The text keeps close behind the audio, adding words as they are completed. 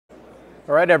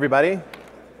All right, everybody.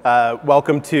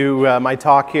 Welcome to my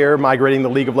talk here, Migrating the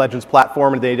League of Legends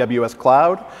platform into the AWS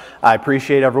cloud. I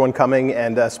appreciate everyone coming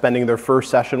and spending their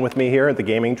first session with me here at the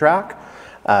gaming track.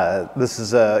 This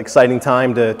is an exciting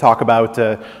time to talk about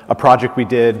a project we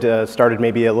did, started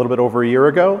maybe a little bit over a year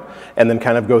ago, and then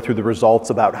kind of go through the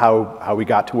results about how we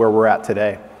got to where we're at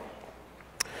today.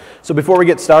 So before we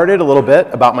get started, a little bit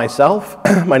about myself.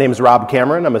 My name is Rob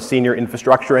Cameron. I'm a senior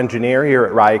infrastructure engineer here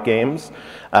at Riot Games.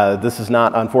 This is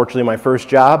not, unfortunately, my first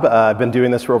job. I've been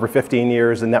doing this for over 15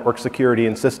 years, and network security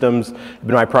and systems have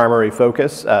been my primary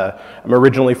focus. I'm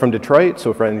originally from Detroit,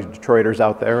 so for any Detroiters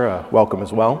out there, welcome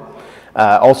as well.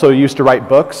 Also used to write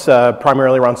books,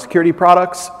 primarily around security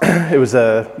products. It was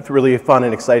a really fun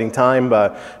and exciting time,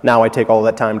 but now I take all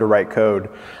that time to write code.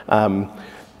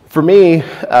 For me,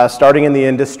 starting in the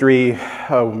industry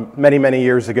many, many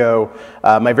years ago,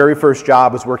 my very first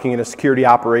job was working in a security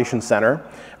operations center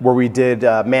where we did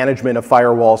management of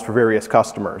firewalls for various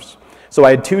customers. So I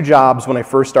had two jobs when I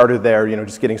first started there,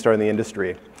 just getting started in the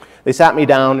industry. They sat me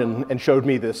down and showed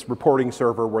me this reporting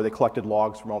server where they collected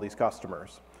logs from all these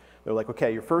customers. They're like,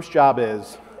 okay, your first job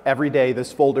is every day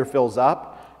this folder fills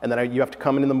up, and then you have to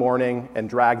come in the morning and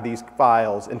drag these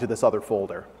files into this other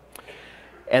folder.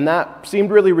 And that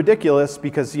seemed really ridiculous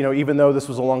because, even though this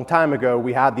was a long time ago,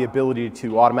 we had the ability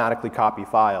to automatically copy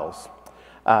files.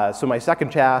 So my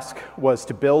second task was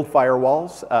to build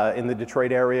firewalls. In the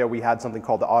Detroit area, we had something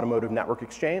called the Automotive Network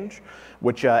Exchange,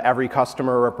 which every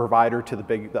customer or provider to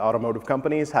the automotive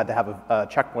companies had to have a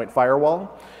checkpoint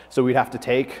firewall. So we'd have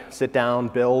to sit down,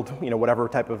 build, whatever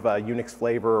type of Unix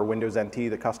flavor or Windows NT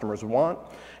the customers would want.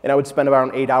 And I would spend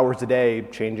around 8 hours a day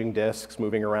changing disks,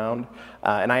 moving around.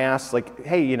 And I asked,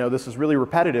 hey, this is really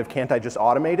repetitive. Can't I just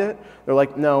automate it? They're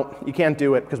like, no, you can't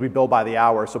do it because we bill by the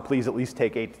hour. So please at least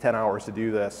take 8 to 10 hours to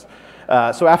do this.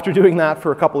 So after doing that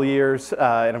for a couple of years,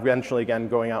 and eventually, again,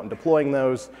 going out and deploying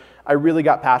those, I really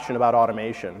got passionate about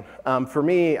automation. For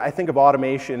me, I think of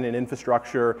automation and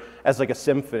infrastructure as like a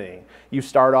symphony. You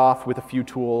start off with a few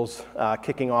tools,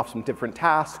 kicking off some different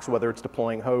tasks, whether it's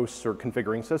deploying hosts or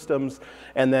configuring systems,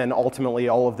 and then ultimately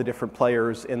all of the different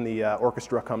players in the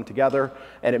orchestra come together,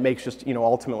 and it makes just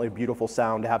ultimately a beautiful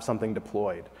sound to have something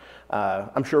deployed.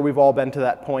 I'm sure we've all been to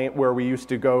that point where we used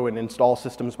to go and install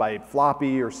systems by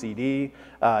floppy or CD.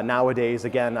 Nowadays,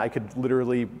 again, I could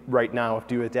literally right now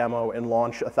do a demo and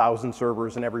launch 1,000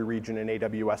 servers in every region in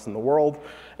AWS in the world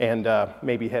and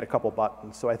maybe hit a couple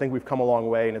buttons. So I think we've come a long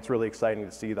way, and it's really exciting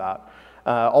to see that.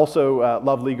 Also,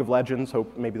 love League of Legends.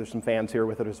 Hope maybe there's some fans here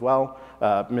with it as well.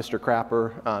 Mr.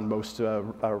 Crapper on most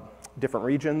different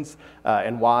regions.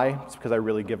 And why? It's because I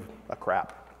really give a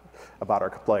crap about our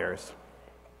players.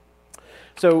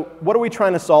 So what are we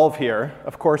trying to solve here?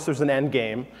 Of course, there's an end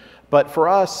game. But for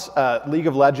us, League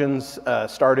of Legends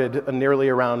started nearly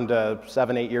around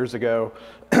 7, 8 years ago.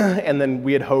 And then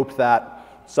we had hoped that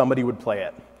somebody would play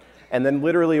it. And then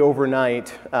literally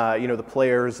overnight, the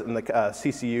players and the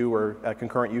CCU, or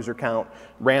concurrent user count,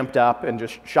 ramped up and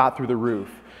just shot through the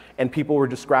roof. And people were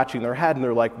just scratching their head, and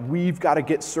they're like, we've got to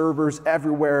get servers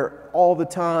everywhere all the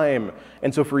time.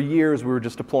 And so for years, we were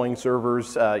just deploying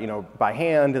servers by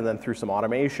hand and then through some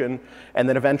automation, and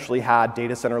then eventually had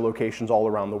data center locations all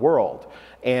around the world.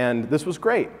 And this was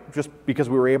great, just because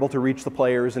we were able to reach the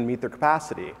players and meet their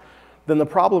capacity. Then the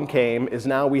problem came is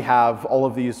now we have all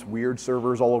of these weird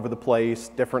servers all over the place,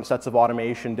 different sets of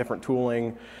automation, different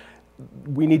tooling.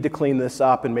 We need to clean this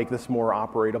up and make this more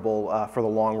operatable for the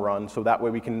long run, so that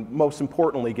way we can, most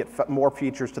importantly, get more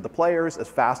features to the players as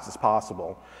fast as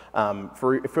possible.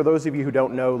 For those of you who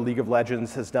don't know, League of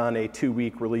Legends has done a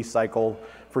 2-week release cycle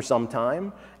for some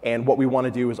time, and what we want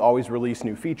to do is always release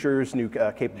new features, new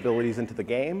capabilities into the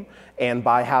game, and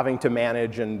by having to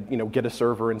manage and get a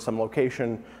server in some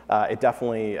location, it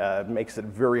definitely makes it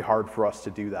very hard for us to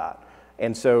do that.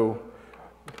 And so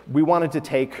we wanted to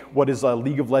take what is a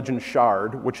League of Legends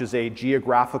shard, which is a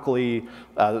geographically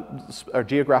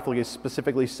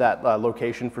specifically set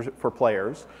location for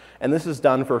players. And this is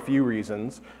done for a few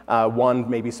reasons. One,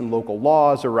 maybe some local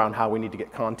laws around how we need to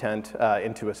get content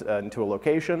into a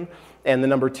location. And the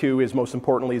number two is, most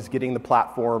importantly, is getting the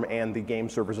platform and the game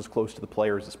servers as close to the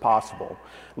players as possible.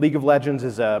 League of Legends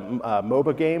is a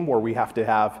MOBA game where we have to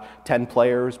have 10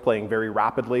 players playing very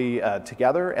rapidly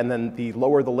together, and then the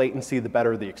lower the latency, the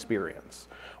better the experience.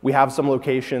 We have some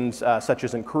locations, such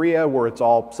as in Korea, where it's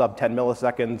all sub 10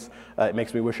 milliseconds. It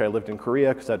makes me wish I lived in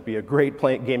Korea, because that'd be a great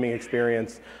gaming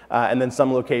experience. And then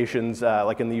some locations,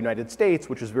 like in the United States,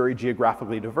 which is very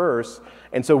geographically diverse.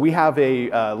 And so we have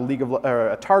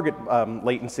a target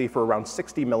latency for around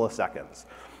 60 milliseconds.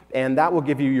 And that will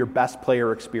give you your best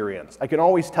player experience. I can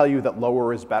always tell you that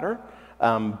lower is better.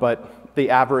 but the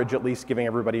average, at least giving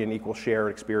everybody an equal share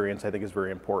experience, I think is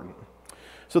very important.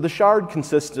 So the shard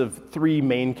consists of three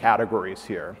main categories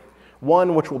here.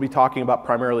 One, which we'll be talking about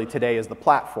primarily today, is the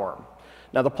platform.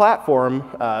 Now the platform,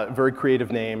 very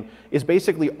creative name, is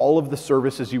basically all of the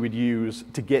services you would use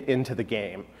to get into the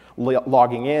game.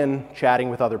 Logging in, chatting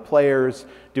with other players,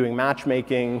 doing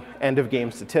matchmaking, end of game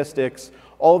statistics,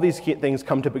 all of these things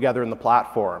come together in the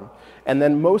platform. And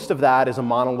then most of that is a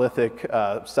monolithic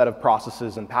set of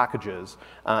processes and packages.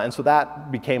 And so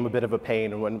that became a bit of a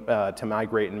pain to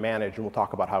migrate and manage, and we'll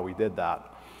talk about how we did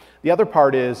that. The other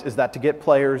part is that to get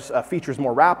players features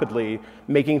more rapidly,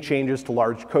 making changes to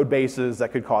large code bases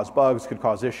that could cause bugs, could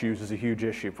cause issues, is a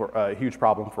huge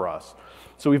problem for us.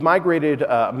 So we've migrated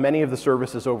many of the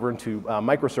services over into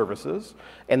microservices,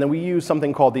 and then we use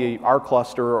something called the R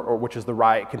cluster, which is the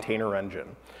Riot container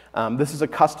engine. This is a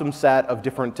custom set of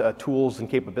different tools and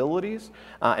capabilities,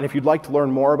 and if you'd like to learn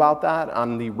more about that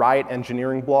on the Riot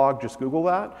engineering blog, just Google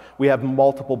that. We have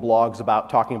multiple blogs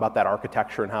talking about that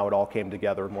architecture and how it all came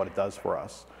together and what it does for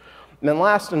us. And then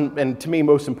last, and to me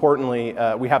most importantly,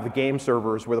 we have the game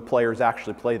servers where the players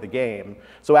actually play the game.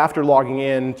 So after logging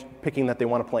in, picking that they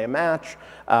want to play a match,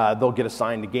 they'll get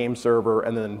assigned a game server,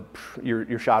 and then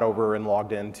you're shot over and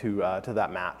logged into to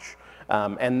that match.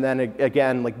 And then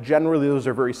again, like generally those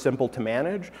are very simple to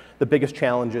manage. The biggest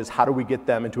challenge is how do we get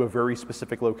them into a very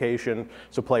specific location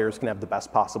so players can have the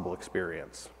best possible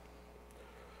experience.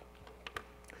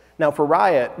 Now for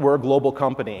Riot, we're a global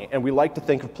company, and we like to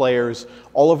think of players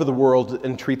all over the world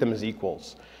and treat them as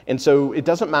equals. And so it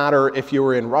doesn't matter if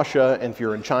you're in Russia, if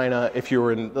you're in China, if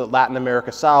you're in Latin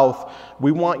America South,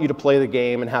 we want you to play the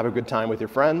game and have a good time with your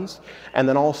friends, and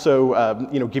then also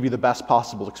give you the best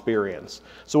possible experience.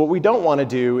 So what we don't want to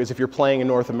do is if you're playing in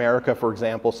North America, for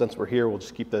example, since we're here, we'll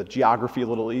just keep the geography a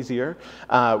little easier,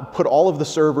 put all of the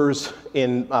servers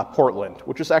in Portland,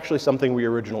 which is actually something we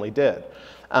originally did.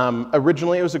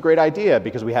 Originally, it was a great idea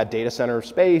because we had data center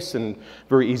space and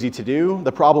very easy to do.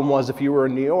 The problem was if you were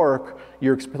in New York,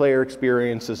 your player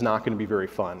experience is not going to be very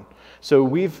fun. So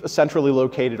we've centrally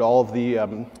located all of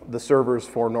the servers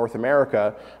for North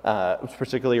America,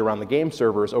 particularly around the game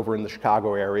servers, over in the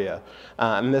Chicago area.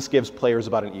 And this gives players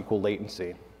about an equal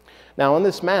latency. Now on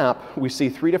this map, we see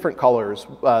three different colors,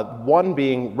 one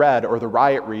being red, or the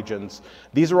Riot regions.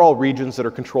 These are all regions that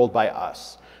are controlled by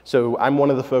us. So I'm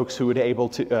one of the folks who would be able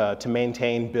to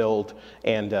maintain, build,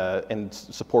 and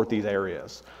support these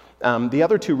areas. The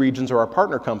other two regions are our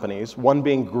partner companies, one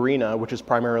being Garena, which is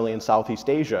primarily in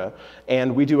Southeast Asia,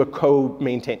 and we do a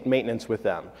co-maintenance with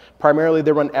them. Primarily,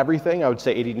 they run everything, I would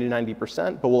say 80 to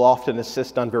 90%, but we'll often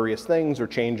assist on various things or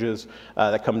changes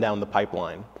that come down the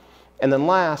pipeline. And then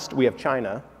last, we have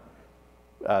China,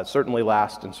 certainly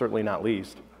last and certainly not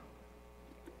least.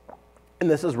 And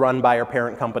this is run by our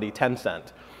parent company,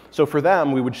 Tencent. So for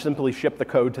them, we would simply ship the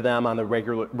code to them on the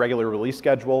regular release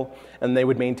schedule, and they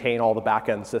would maintain all the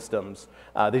back-end systems.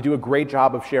 They do a great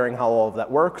job of sharing how all of that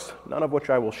works, none of which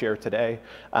I will share today,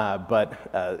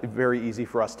 but very easy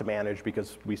for us to manage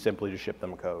because we simply just ship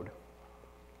them code.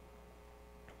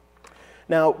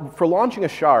 Now, for launching a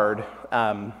shard,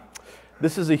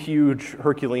 this is a huge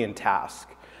Herculean task.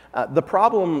 The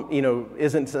problem,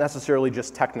 isn't necessarily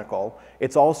just technical.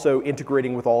 It's also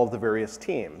integrating with all of the various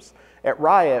teams. At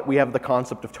Riot, we have the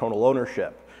concept of tonal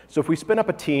ownership. So if we spin up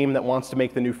a team that wants to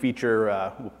make the new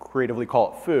feature, we'll creatively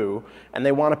call it foo, and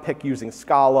they want to pick using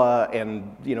Scala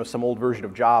and some old version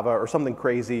of Java or something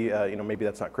crazy, maybe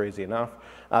that's not crazy enough,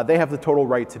 they have the total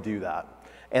right to do that.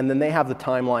 And then they have the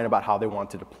timeline about how they want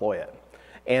to deploy it.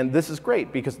 And this is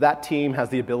great because that team has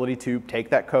the ability to take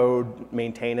that code,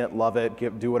 maintain it, love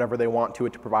it, do whatever they want to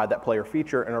it to provide that player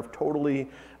feature, and are totally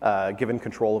given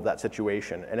control of that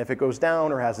situation. And if it goes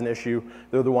down or has an issue,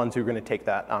 they're the ones who are going to take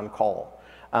that on call.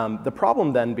 The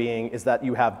problem then being is that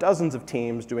you have dozens of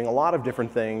teams doing a lot of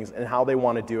different things and how they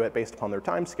want to do it based upon their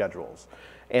time schedules.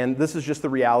 And this is just the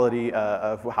reality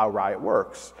of how Riot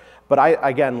works. But I,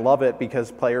 again, love it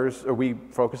because we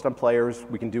focused on players,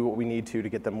 we can do what we need to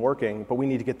get them working, but we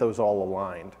need to get those all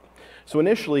aligned. So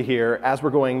initially here, as we're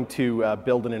going to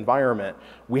build an environment,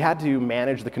 we had to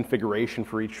manage the configuration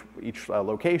for each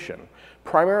location.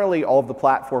 Primarily, all of the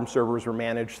platform servers were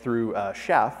managed through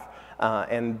Chef,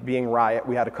 and being Riot,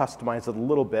 we had to customize it a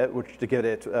little bit, which to get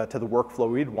it to the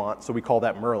workflow we'd want, so we call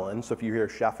that Merlin. So if you hear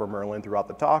Chef or Merlin throughout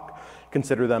the talk,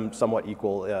 consider them somewhat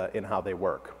equal in how they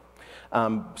work.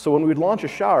 So when we'd launch a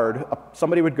shard,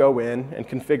 somebody would go in and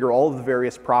configure all of the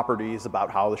various properties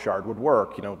about how the shard would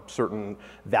work, certain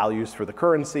values for the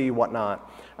currency,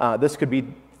 whatnot. This could be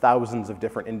thousands of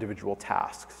different individual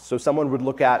tasks. So someone would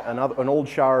look at an old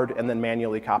shard and then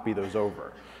manually copy those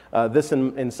over. This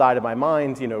inside of my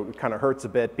mind, kind of hurts a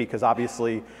bit because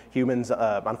obviously humans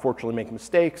unfortunately make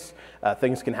mistakes.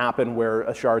 Things can happen where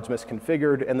a shard's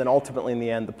misconfigured, and then ultimately in the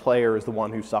end, the player is the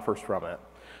one who suffers from it.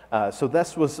 So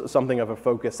this was something of a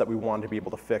focus that we wanted to be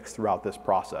able to fix throughout this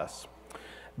process.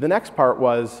 The next part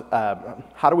was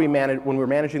how do we manage, when we're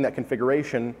managing that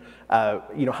configuration,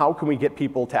 how can we get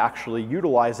people to actually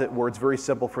utilize it where it's very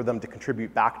simple for them to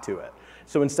contribute back to it?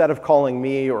 So instead of calling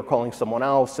me or calling someone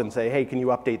else and say, hey, can you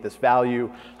update this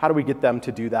value? How do we get them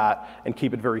to do that and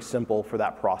keep it very simple for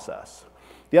that process?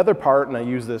 The other part, and I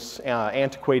use this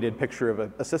antiquated picture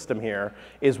of a system here,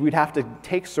 is we'd have to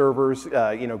take servers,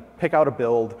 pick out a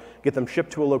build, get them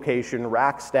shipped to a location,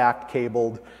 rack stacked,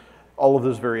 cabled, all of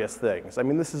those various things. I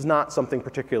mean, this is not something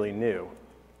particularly new.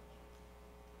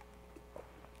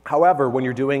 However, when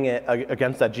you're doing it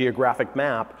against that geographic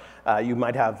map, you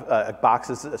might have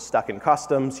boxes stuck in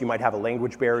customs, you might have a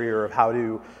language barrier of how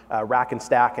to rack and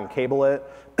stack and cable it,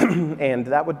 and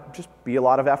that would just be a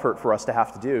lot of effort for us to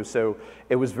have to do. So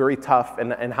it was very tough,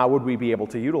 and how would we be able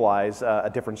to utilize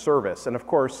a different service? And of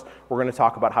course, we're going to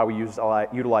talk about how we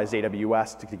utilize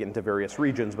AWS to get into various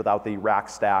regions without the rack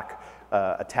stack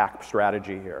attack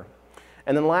strategy here.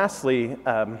 And then lastly,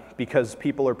 because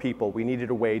people are people, we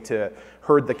needed a way to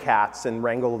herd the cats and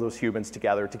wrangle those humans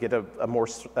together to get a more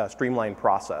streamlined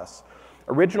process.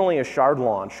 Originally, a shard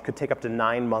launch could take up to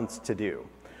 9 months to do,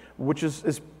 which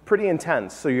is pretty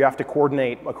intense. So you have to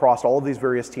coordinate across all of these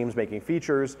various teams making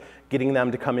features, getting them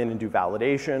to come in and do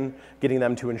validation, getting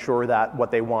them to ensure that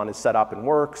what they want is set up and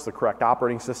works, the correct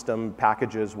operating system,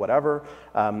 packages, whatever.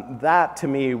 That, to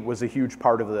me, was a huge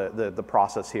part of the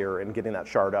process here in getting that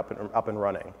shard up and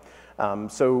running.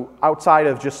 So outside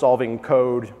of just solving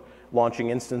code,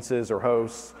 launching instances or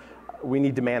hosts, we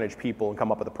need to manage people and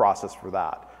come up with a process for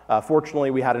that.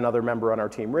 Fortunately, we had another member on our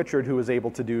team, Richard, who was able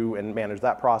to do and manage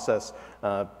that process,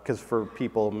 because for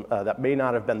people, that may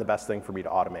not have been the best thing for me to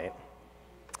automate.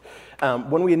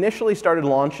 When we initially started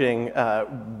launching,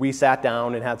 we sat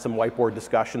down and had some whiteboard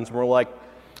discussions, and we're like,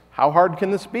 how hard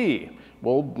can this be?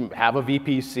 We'll have a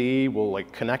VPC, we'll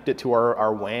connect it to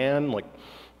our WAN,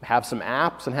 have some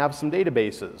apps and have some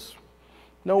databases.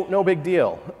 No big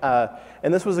deal.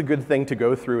 And this was a good thing to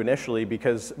go through initially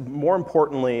because more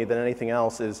importantly than anything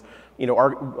else is,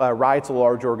 Riot's a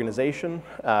large organization.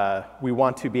 We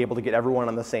want to be able to get everyone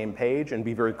on the same page and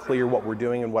be very clear what we're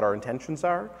doing and what our intentions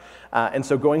are. And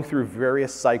so going through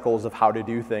various cycles of how to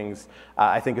do things,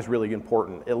 I think is really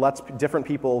important. It lets different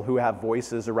people who have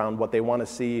voices around what they want to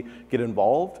see get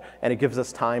involved, and it gives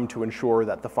us time to ensure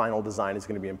that the final design is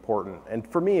going to be important. And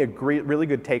for me, a really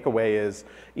good takeaway is,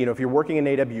 if you're working in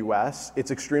AWS,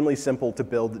 it's extremely simple to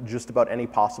build just about any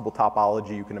possible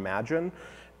topology you can imagine.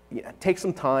 Take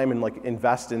some time and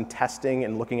invest in testing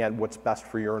and looking at what's best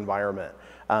for your environment.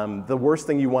 The worst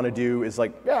thing you want to do is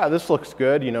yeah, this looks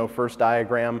good, first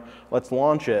diagram, let's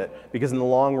launch it, because in the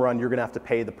long run, you're going to have to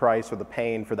pay the price or the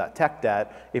pain for that tech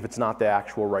debt if it's not the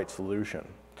actual right solution.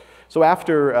 So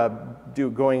after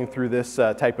going through this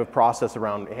type of process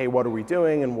around, hey, what are we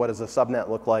doing and what does a subnet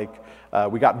look like,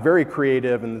 we got very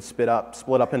creative and split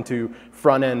up into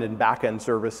front-end and back-end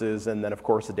services, and then of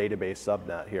course a database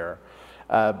subnet here.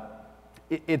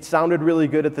 It sounded really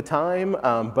good at the time,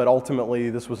 but ultimately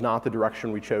this was not the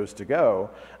direction we chose to go.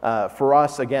 For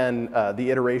us, again, the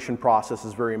iteration process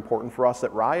is very important for us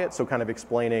at Riot, so kind of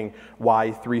explaining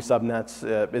why 3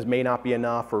 subnets may not be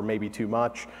enough or maybe too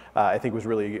much, I think was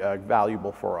really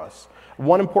valuable for us.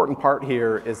 One important part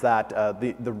here is that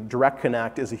the Direct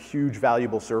Connect is a huge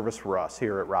valuable service for us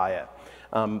here at Riot.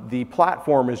 The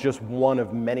platform is just one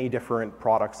of many different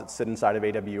products that sit inside of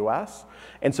AWS.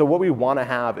 And so what we want to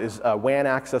have is WAN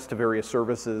access to various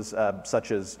services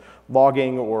such as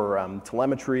logging or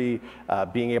telemetry,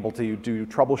 being able to do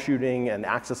troubleshooting and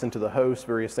access into the host,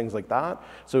 various things like that.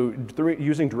 So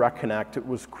using Direct Connect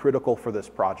was critical for this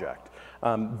project.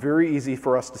 Very easy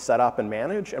for us to set up and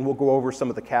manage, and we'll go over some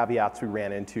of the caveats we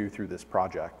ran into through this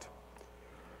project.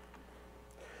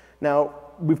 Now,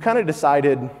 we've kind of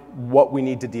decided what we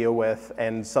need to deal with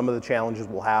and some of the challenges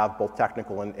we'll have, both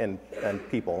technical and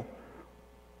people.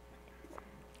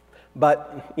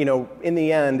 But in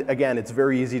the end, again, it's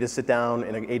very easy to sit down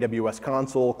in an AWS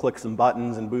console, click some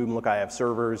buttons, and boom, look, I have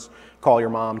servers. Call your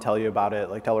mom, tell you about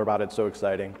it, tell her about it, it's so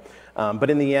exciting.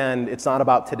 But in the end, it's not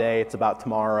about today, it's about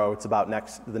tomorrow, it's about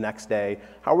the next day.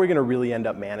 How are we going to really end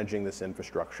up managing this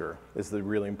infrastructure is the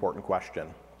really important question.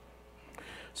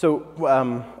 So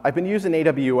I've been using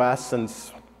AWS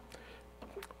since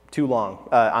too long,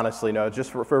 honestly, no,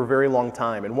 just for a very long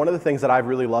time. And one of the things that I've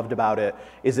really loved about it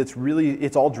is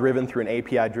it's all driven through an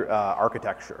API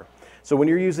architecture. So when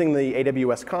you're using the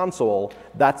AWS console,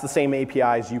 that's the same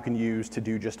APIs you can use to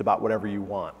do just about whatever you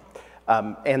want.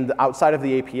 And outside of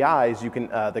the APIs, you can,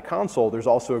 the console, there's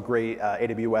also a great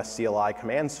AWS CLI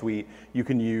command suite you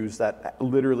can use that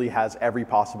literally has every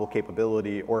possible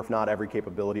capability, or if not every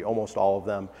capability, almost all of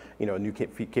them. You know, new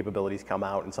capabilities come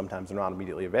out and sometimes they're not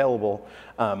immediately available.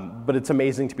 But it's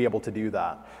amazing to be able to do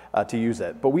that, to use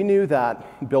it. But we knew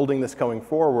that building this going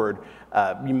forward,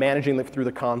 managing through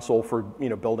the console for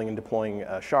building and deploying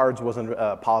shards wasn't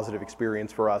a positive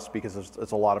experience for us because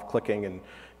it's a lot of clicking and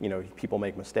people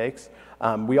make mistakes.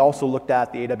 We also looked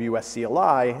at the AWS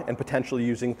CLI and potentially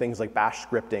using things like bash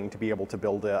scripting to be able to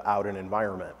build out an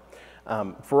environment.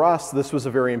 For us, this was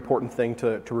a very important thing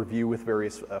to review with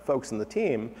various folks in the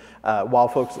team. While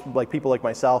folks, people like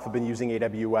myself, have been using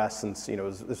AWS since it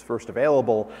was first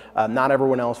available, not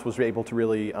everyone else was able to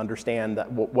really understand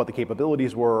what the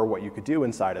capabilities were or what you could do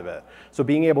inside of it. So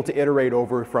being able to iterate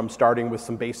over from starting with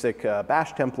some basic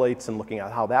bash templates and looking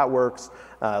at how that works,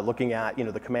 looking at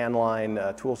the command line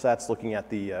tool sets, looking at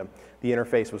the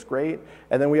interface was great.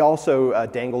 And then we also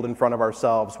dangled in front of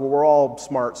ourselves, well, we're all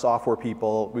smart software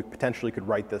people, we potentially could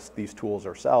write these tools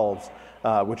ourselves,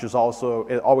 which is also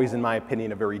always, in my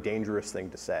opinion, a very dangerous thing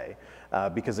to say.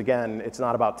 Because again, it's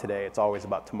not about today, it's always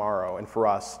about tomorrow. And for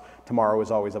us, tomorrow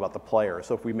is always about the player.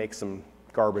 So if we make some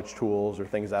garbage tools or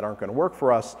things that aren't going to work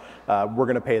for us, we're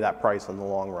going to pay that price in the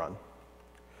long run.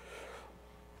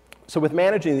 So with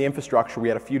managing the infrastructure, we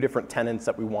had a few different tenets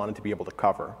that we wanted to be able to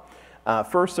cover.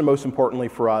 First and most importantly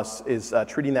for us is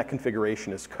treating that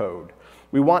configuration as code.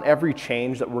 We want every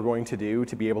change that we're going to do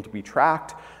to be able to be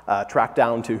tracked, tracked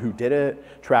down to who did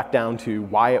it, tracked down to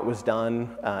why it was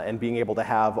done, and being able to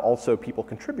have also people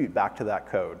contribute back to that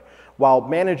code. While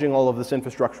managing all of this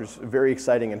infrastructure is very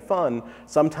exciting and fun,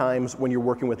 sometimes when you're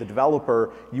working with a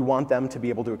developer, you want them to be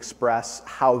able to express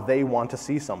how they want to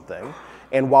see something.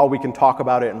 And while we can talk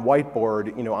about it in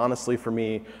whiteboard, honestly for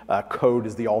me, code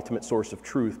is the ultimate source of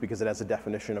truth because it has a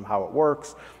definition of how it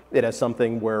works. It has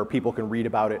something where people can read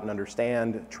about it and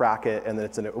understand, track it, and then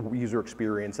it's a user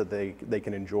experience that they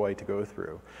can enjoy to go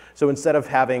through. So instead of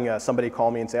having somebody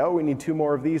call me and say, oh, we need 2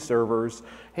 more of these servers,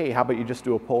 hey, how about you just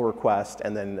do a pull request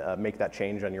and then make that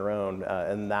change on your own,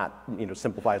 and that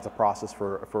simplifies the process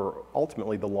for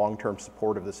ultimately the long-term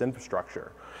support of this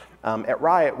infrastructure. At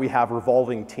Riot, we have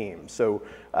revolving teams. So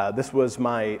this was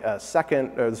my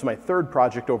third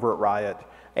project over at Riot.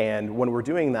 And when we're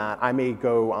doing that, I may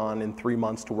go on in 3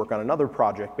 months to work on another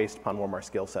project based upon where my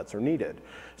skill sets are needed.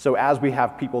 So as we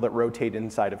have people that rotate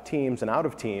inside of teams and out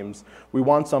of teams, we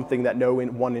want something that no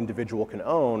one individual can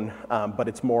own, but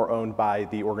it's more owned by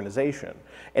the organization.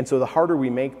 And so the harder we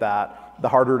make that, the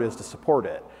harder it is to support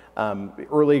it.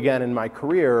 Early again in my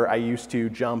career, I used to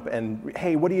jump and,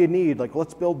 hey, what do you need?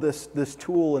 Let's build this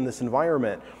tool in this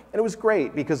environment. And it was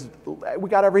great because we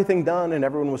got everything done and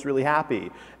everyone was really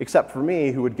happy, except for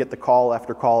me, who would get the call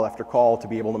after call after call to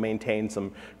be able to maintain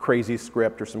some crazy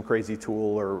script or some crazy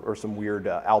tool or some weird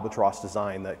albatross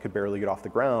design that could barely get off the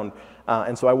ground.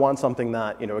 And so I want something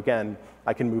that, again,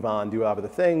 I can move on, do other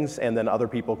things, and then other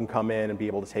people can come in and be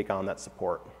able to take on that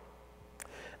support.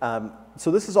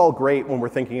 So this is all great when we're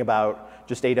thinking about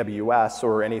just AWS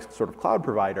or any sort of cloud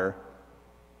provider.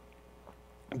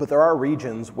 But there are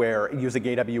regions where using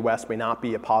AWS may not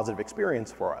be a positive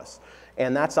experience for us.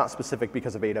 And that's not specific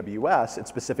because of AWS, it's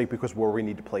specific because where we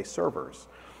need to place servers.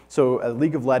 So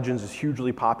League of Legends is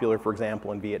hugely popular, for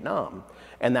example, in Vietnam.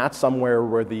 And that's somewhere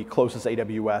where the closest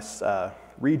AWS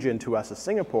region to us is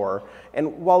Singapore.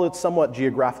 And while it's somewhat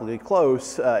geographically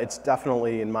close, it's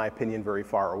definitely, in my opinion, very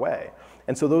far away.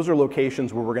 And so those are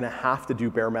locations where we're going to have to do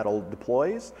bare metal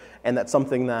deploys, and that's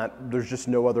something that there's just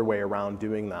no other way around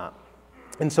doing that.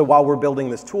 And so while we're building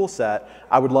this tool set,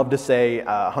 I would love to say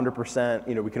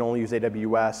 100%, we can only use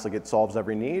AWS, it solves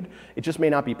every need. It just may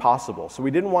not be possible. So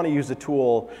we didn't want to use a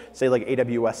tool, say like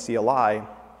AWS CLI,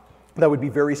 that would be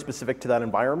very specific to that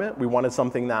environment. We wanted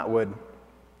something that would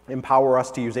empower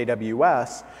us to use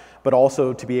AWS, but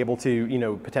also to be able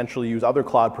to potentially use other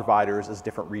cloud providers as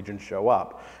different regions show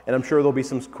up. And I'm sure there'll be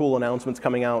some cool announcements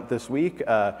coming out this week,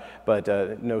 but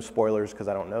no spoilers because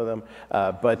I don't know them.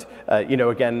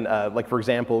 Again, like for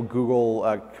example,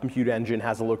 Google Compute Engine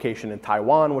has a location in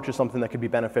Taiwan, which is something that could be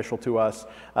beneficial to us.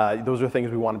 Those are things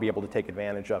we want to be able to take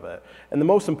advantage of it. And the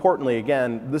most importantly,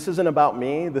 again, this isn't about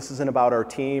me, this isn't about our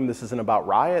team, this isn't about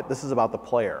Riot, this is about the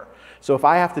player. So if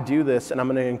I have to do this and I'm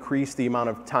going to increase the amount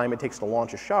of time it takes to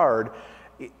launch a shard,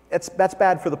 that's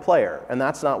bad for the player, and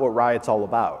that's not what Riot's all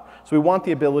about. So we want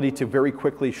the ability to very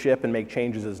quickly ship and make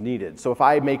changes as needed. So if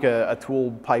I make a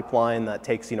tool pipeline that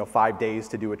takes 5 days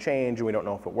to do a change and we don't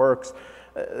know if it works,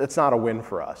 it's not a win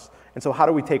for us. And so how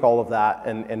do we take all of that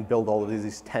and build all of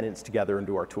these tenants together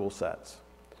into our tool sets?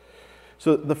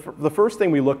 So the first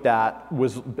thing we looked at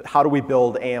was how do we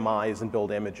build AMIs and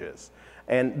build images?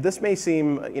 And this may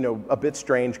seem, a bit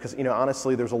strange because,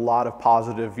 honestly, there's a lot of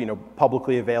positive,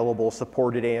 publicly available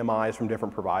supported AMIs from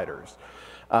different providers.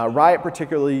 Riot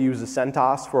particularly uses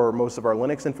CentOS for most of our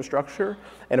Linux infrastructure,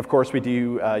 and of course we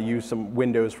do use some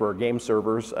Windows for our game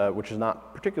servers, which is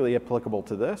not particularly applicable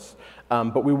to this.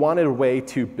 But we wanted a way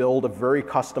to build a very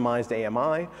customized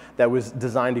AMI that was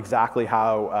designed exactly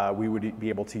how we would be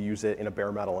able to use it in a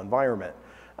bare metal environment.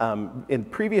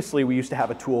 Previously, we used to have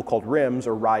a tool called RIMS,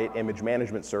 or Riot Image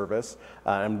Management Service.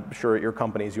 I'm sure at your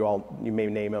companies you may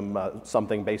name them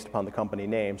something based upon the company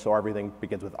name, so everything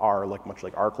begins with R, much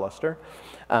like R cluster.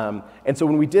 And so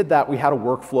when we did that, we had a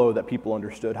workflow that people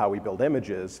understood how we build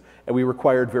images, and we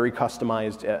required very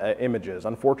customized images.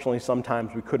 Unfortunately,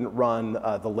 sometimes we couldn't run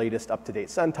the latest up-to-date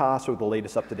CentOS or the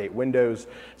latest up-to-date Windows,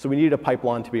 so we needed a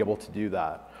pipeline to be able to do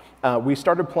that. We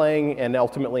started playing and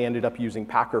ultimately ended up using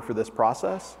Packer for this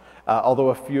process, although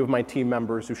a few of my team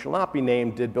members who shall not be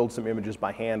named did build some images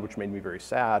by hand, which made me very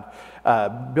sad.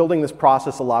 Building this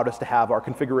process allowed us to have our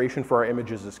configuration for our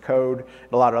images as code.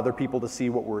 It allowed other people to see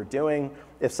what we were doing.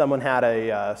 If someone had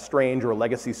a strange or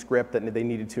legacy script that they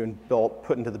needed to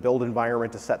put into the build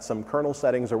environment to set some kernel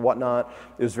settings or whatnot,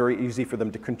 it was very easy for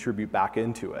them to contribute back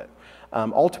into it.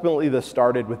 Ultimately, this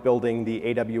started with building the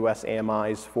AWS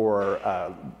AMIs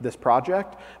for this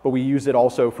project, but we use it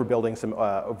also for building some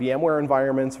VMware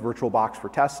environments, VirtualBox for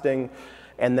testing,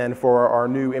 and then for our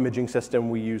new imaging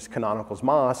system, we use Canonical's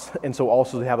MOS, and so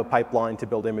also to have a pipeline to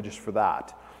build images for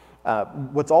that.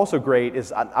 What's also great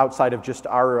is outside of just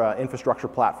our infrastructure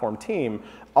platform team,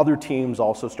 other teams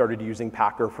also started using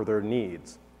Packer for their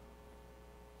needs.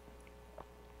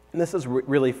 And this is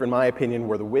really, in my opinion,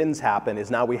 where the wins happen, is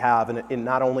now we have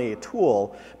not only a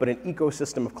tool, but an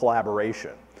ecosystem of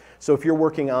collaboration. So if you're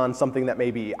working on something that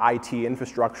may be IT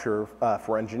infrastructure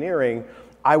for engineering,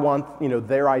 I want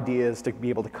their ideas to be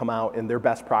able to come out and their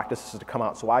best practices to come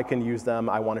out so I can use them.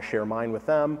 I want to share mine with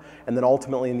them. And then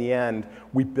ultimately in the end,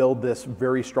 we build this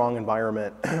very strong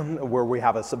environment where we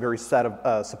have a very set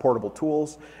of supportable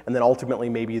tools. And then ultimately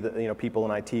maybe people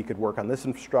in IT could work on this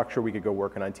infrastructure, we could go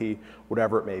work in IT,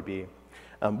 whatever it may be.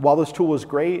 While this tool is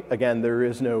great, again, there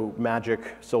is no magic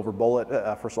silver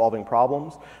bullet for solving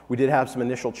problems. We did have some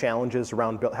initial challenges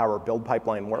around how our build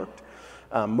pipeline worked.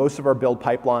 Most of our build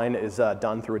pipeline is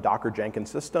done through a Docker Jenkins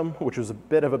system, which was a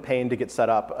bit of a pain to get set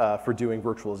up for doing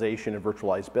virtualization and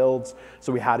virtualized builds.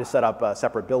 So we had to set up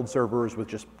separate build servers with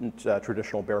just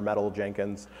traditional bare metal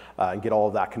Jenkins and get all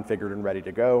of that configured and ready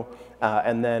to go.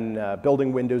 And then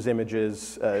building Windows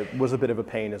images was a bit of a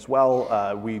pain as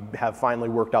well. We have finally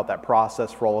worked out that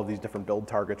process for all of these different build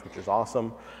targets, which is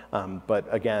awesome.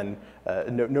 But again,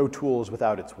 no tool is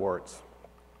without its warts.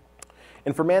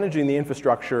 And for managing the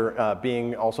infrastructure,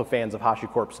 being also fans of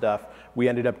HashiCorp stuff, we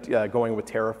ended up going with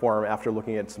Terraform after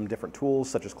looking at some different tools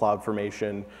such as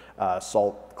CloudFormation,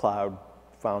 Salt Cloud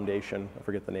Foundation, I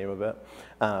forget the name of it.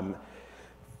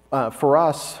 For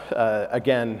us,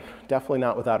 again, definitely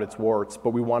not without its warts,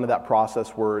 but we wanted that process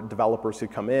where developers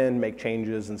could come in, make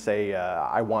changes and say,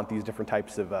 I want these different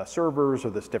types of servers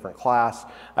or this different class.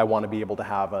 I want to be able to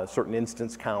have a certain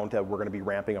instance count. We're going to be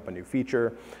ramping up a new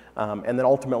feature. And then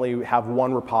ultimately have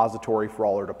one repository for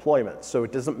all our deployments. So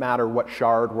it doesn't matter what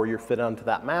shard where you're fit onto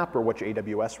that map or which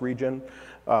AWS region.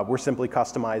 We're simply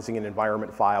customizing an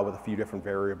environment file with a few different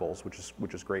variables,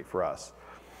 which is great for us.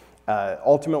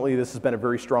 Ultimately, this has been a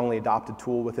very strongly adopted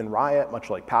tool within Riot, much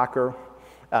like Packer.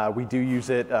 We do use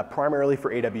it primarily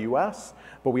for AWS,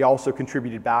 but we also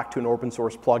contributed back to an open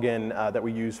source plugin that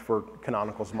we use for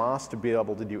Canonical's MOS to be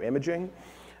able to do imaging.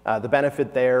 The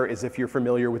benefit there is if you're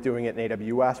familiar with doing it in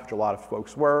AWS, which a lot of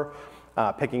folks were,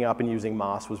 picking up and using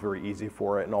MOS was very easy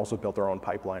for it, and also built our own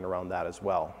pipeline around that as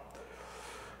well.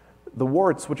 The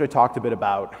warts, which I talked a bit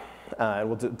about, and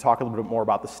we'll talk a little bit more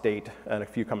about the state in a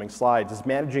few coming slides, is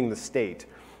managing the state.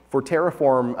 For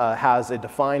Terraform has a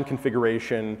defined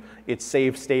configuration, its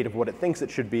saved state of what it thinks it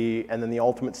should be, and then the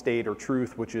ultimate state or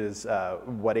truth, which is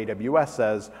what AWS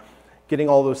says. Getting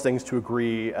all those things to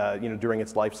agree during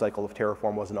its life cycle of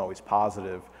Terraform wasn't always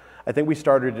positive. I think we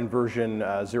started in version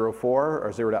 0.4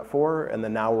 or 0.4, and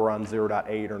then now we're on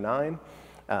 0.8 or 9.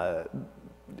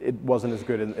 It wasn't as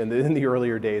good in the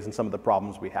earlier days and some of the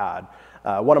problems we had.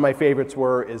 One of my favorites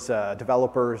is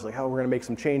developers like, oh, we're going to make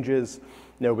some changes.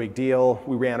 No big deal.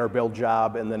 We ran our build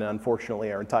job, and then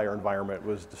unfortunately our entire environment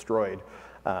was destroyed.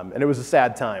 And it was a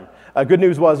sad time. Good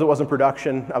news was it wasn't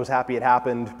production. I was happy it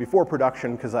happened before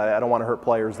production because I don't want to hurt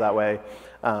players that way.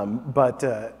 But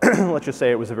let's just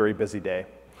say it was a very busy day.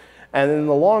 And in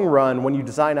the long run, when you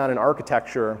design out an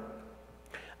architecture,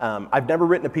 I've never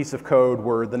written a piece of code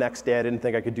where the next day I didn't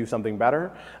think I could do something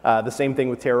better. The same thing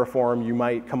with Terraform. You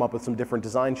might come up with some different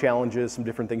design challenges, some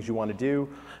different things you want to do.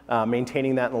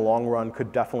 Maintaining that in the long run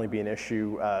could definitely be an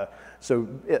issue. So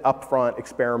upfront,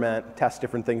 experiment, test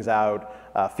different things out,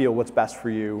 feel what's best for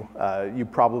you. You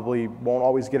probably won't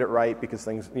always get it right because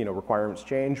things, requirements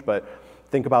change, but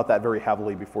think about that very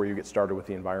heavily before you get started with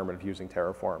the environment of using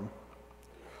Terraform.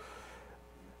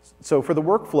 So for the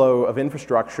workflow of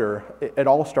infrastructure, it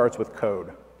all starts with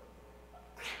code.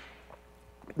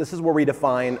 This is where we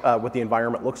define what the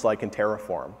environment looks like in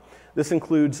Terraform. This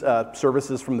includes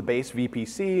services from the base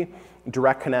VPC,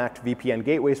 Direct Connect, VPN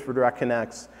gateways for Direct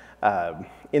Connects,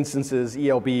 instances,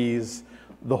 ELBs,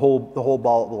 the whole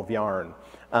ball of yarn.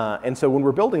 And so when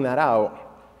we're building that out,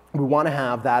 we want to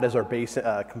have that as our base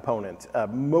component.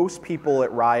 Most people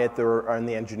at Riot that are on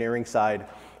the engineering side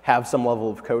have some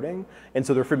level of coding, and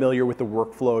so they're familiar with the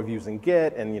workflow of using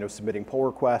Git and submitting pull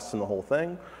requests and the whole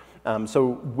thing.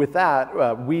 So with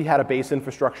that, we had a base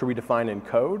infrastructure we defined in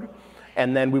code,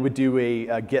 and then we would do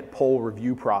a Git pull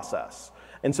review process.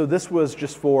 And so this was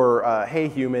just for, hey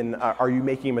human, are you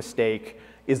making a mistake?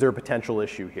 Is there a potential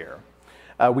issue here?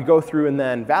 We go through and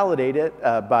then validate it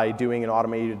by doing an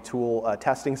automated tool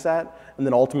testing set, and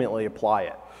then ultimately apply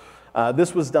it.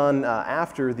 This was done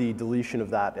after the deletion of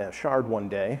that shard one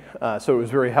day, so it was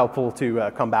very helpful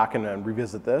to come back and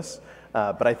revisit this.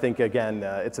 But I think, again,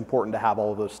 it's important to have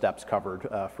all of those steps covered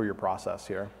for your process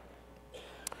here.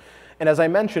 And as I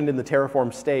mentioned in the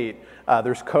Terraform state,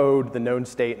 there's code, the known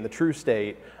state, and the true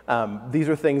state. These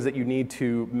are things that you need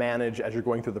to manage as you're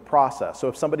going through the process. So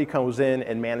if somebody comes in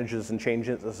and manages and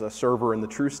changes a server in the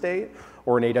true state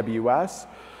or in AWS,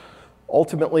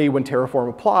 ultimately when Terraform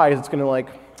applies, it's going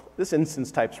to this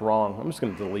instance type's wrong. I'm just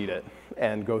going to delete it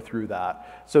and go through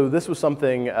that. So this was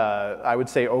something I would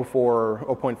say 0.4,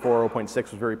 0.6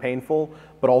 was very painful,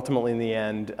 but ultimately in the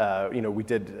end, we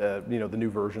did, the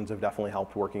new versions have definitely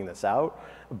helped working this out.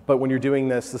 But when you're doing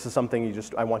this is something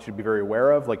I want you to be very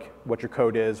aware of, like what your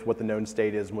code is, what the known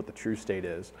state is, and what the true state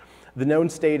is. The known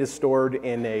state is stored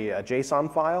in a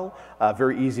JSON file,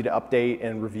 very easy to update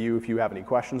and review if you have any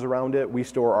questions around it. We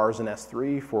store ours in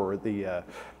S3 for the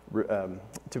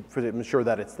to ensure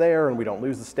that it's there and we don't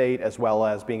lose the state, as well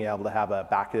as being able to have a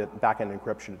back-end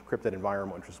encrypted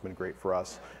environment, which has been great for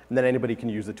us. And then anybody can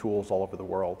use the tools all over the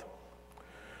world.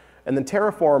 And then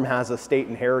Terraform has a state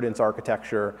inheritance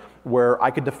architecture where I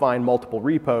could define multiple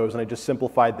repos, and I just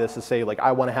simplified this to say,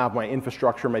 I want to have my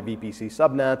infrastructure, my VPC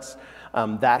subnets.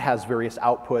 That has various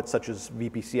outputs, such as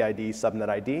VPC ID, subnet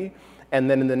ID. And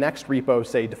then in the next repo,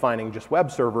 say defining just web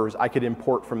servers, I could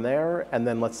import from there. And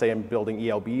then let's say I'm building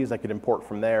ELBs, I could import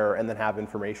from there and then have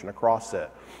information across it.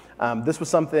 This was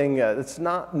something that's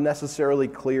not necessarily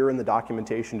clear in the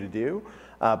documentation to do,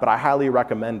 but I highly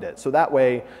recommend it. So that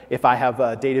way, if I have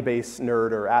a database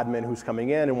nerd or admin who's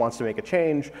coming in and wants to make a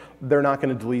change, they're not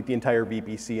going to delete the entire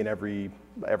VPC and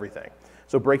everything.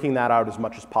 So breaking that out as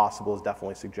much as possible is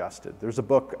definitely suggested. There's a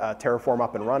book, Terraform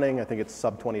Up and Running. I think it's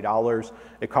sub $20.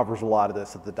 It covers a lot of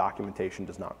this that the documentation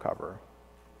does not cover.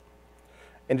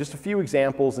 And just a few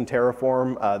examples in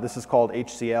Terraform. This is called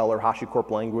HCL, or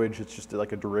HashiCorp language. It's just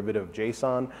like a derivative of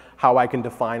JSON. How I can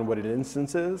define what an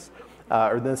instance is.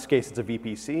 Or in this case, it's a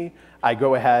VPC. I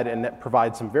go ahead and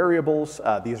provide some variables.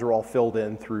 These are all filled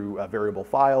in through variable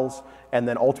files, and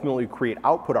then ultimately create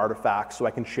output artifacts so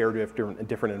I can share to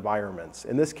different environments.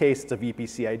 In this case, it's a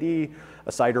VPC ID,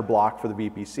 a CIDR block for the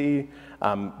VPC.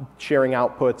 Sharing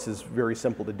outputs is very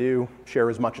simple to do. Share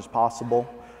as much as possible.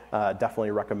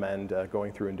 Definitely recommend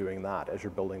going through and doing that as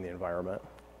you're building the environment.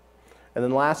 And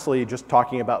then lastly, just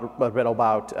talking a bit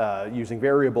about using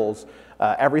variables.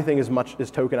 Everything is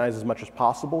tokenized as much as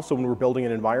possible. So when we're building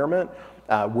an environment,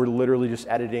 we're literally just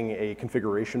editing a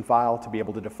configuration file to be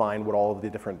able to define what all of the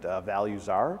different values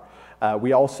are.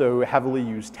 We also heavily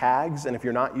use tags, and if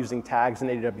you're not using tags in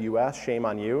AWS, shame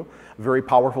on you. Very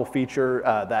powerful feature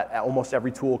that almost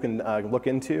every tool can look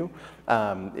into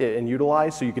and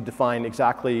utilize. So you could define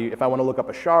exactly, if I want to look up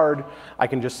a shard, I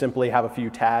can just simply have a few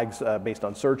tags based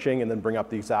on searching and then bring up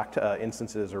the exact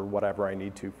instances or whatever I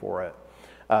need to for it.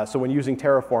 So when using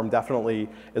Terraform, definitely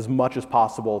as much as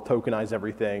possible, tokenize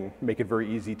everything, make it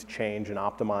very easy to change and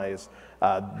optimize.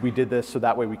 We did this so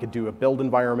that way we could do a build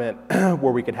environment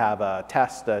where we could have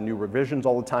test new revisions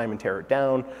all the time and tear it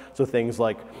down. So things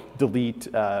like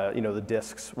delete the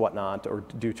disks, whatnot, or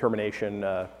do termination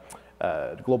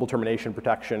global termination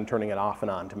protection, turning it off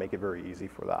and on to make it very easy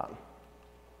for that.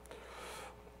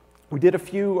 We did a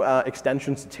few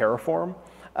extensions to Terraform.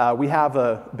 We have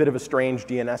a bit of a strange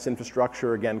DNS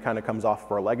infrastructure, again, kind of comes off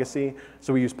of our legacy.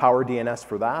 So we use Power DNS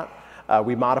for that.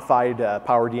 We modified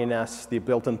Power DNS, the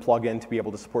built-in plugin, to be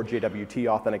able to support JWT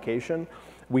authentication.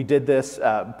 We did this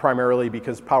primarily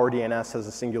because Power DNS has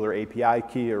a singular API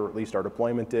key, or at least our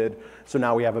deployment did. So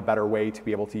now we have a better way to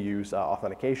be able to use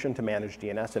authentication to manage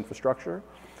DNS infrastructure.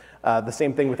 The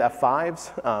same thing with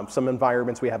F5s. Some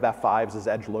environments we have F5s as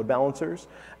edge load balancers,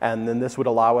 and then this would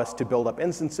allow us to build up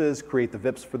instances, create the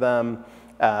VIPs for them,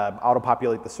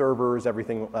 auto-populate the servers,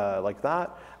 everything like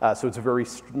that. So it's a very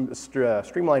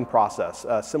streamlined process,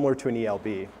 similar to an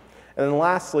ELB. And then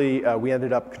lastly, we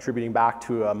ended up contributing back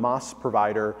to a MOS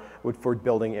provider for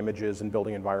building images and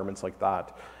building environments like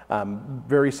that.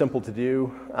 Very simple to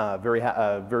do,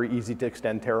 very easy to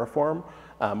extend Terraform.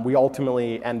 We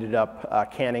ultimately ended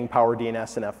up canning Power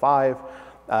DNS in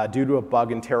F5 due to a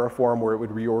bug in Terraform where it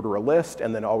would reorder a list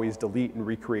and then always delete and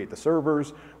recreate the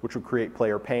servers, which would create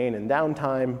player pain and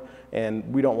downtime, and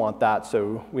we don't want that,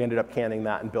 so we ended up canning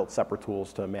that and built separate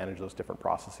tools to manage those different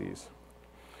processes.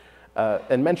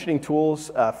 And mentioning tools,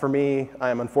 for me,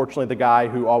 I am unfortunately the guy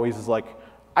who always is like,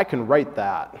 I can write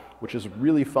that, which is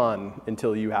really fun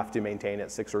until you have to maintain it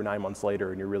 6 or 9 months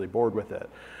later and you're really bored with it.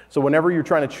 So whenever you're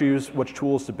trying to choose which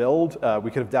tools to build,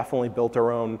 we could have definitely built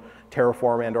our own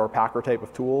Terraform and or Packer type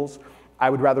of tools. I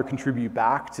would rather contribute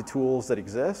back to tools that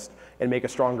exist and make a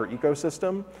stronger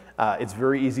ecosystem. It's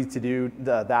very easy to do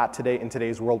that today in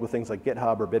today's world with things like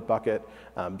GitHub or Bitbucket,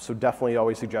 so definitely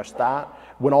always suggest that.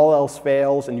 When all else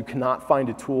fails and you cannot find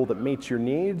a tool that meets your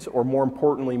needs, or more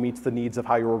importantly, meets the needs of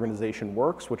how your organization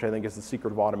works, which I think is the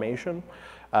secret of automation,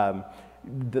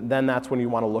 then that's when you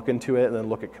want to look into it and then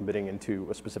look at committing into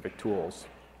specific tools.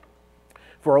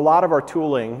 For a lot of our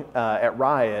tooling at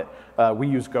Riot, we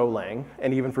use Golang,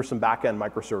 and even for some back-end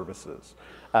microservices.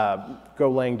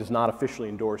 Golang does not officially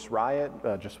endorse Riot,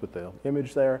 just with the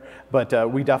image there,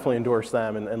 but we definitely endorse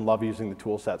them and love using the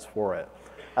tool sets for it.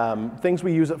 Things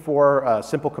we use it for,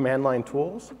 simple command line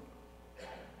tools,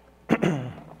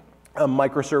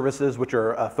 microservices, which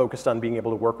are focused on being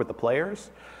able to work with the players,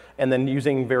 and then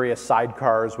using various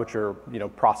sidecars, which are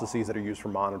processes that are used for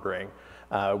monitoring.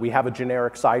 We have a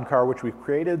generic sidecar which we've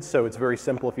created, so it's very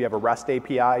simple. If you have a REST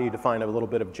API, you define a little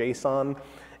bit of JSON,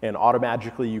 and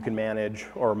automatically you can manage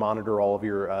or monitor all of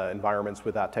your environments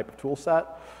with that type of tool set.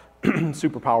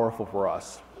 Super powerful for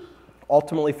us.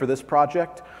 Ultimately, for this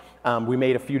project, we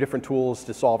made a few different tools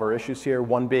to solve our issues here,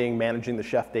 one being managing the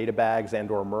Chef data bags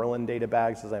and or Merlin data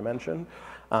bags, as I mentioned.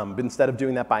 But instead of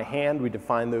doing that by hand, we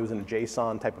define those in a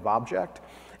JSON type of object.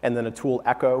 And then a tool,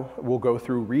 Echo, will go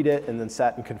through, read it, and then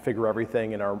set and configure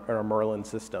everything in our Merlin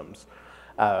systems.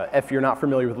 If you're not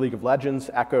familiar with League of Legends,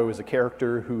 Echo is a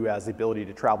character who has the ability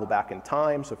to travel back in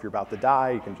time. So if you're about to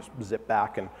die, you can just zip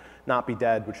back and not be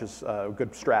dead, which is a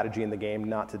good strategy in the game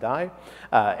not to die.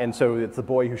 And so it's the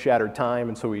boy who shattered time,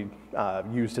 and so we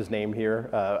used his name here.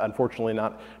 Unfortunately,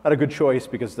 not a good choice,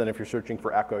 because then if you're searching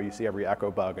for Echo, you see every Echo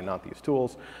bug and not these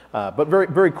tools. But very,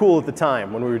 very cool at the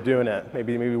time when we were doing it.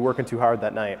 Maybe working too hard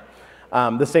that night.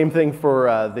 The same thing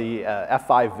for the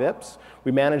F5 VIPs.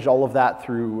 We manage all of that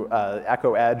through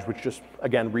Echo Edge, which just,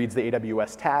 again, reads the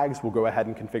AWS tags. We'll go ahead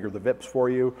and configure the VIPs for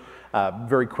you.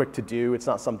 Very quick to do. It's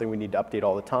not something we need to update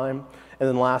all the time. And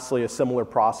then lastly, a similar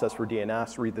process for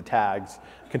DNS. Read the tags,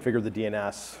 configure the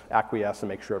DNS, acquiesce, and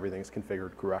make sure everything's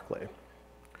configured correctly.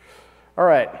 All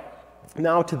right.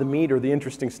 Now to the meat, or the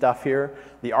interesting stuff here,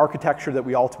 the architecture that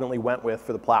we ultimately went with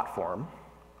for the platform.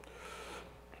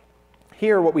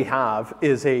 Here, what we have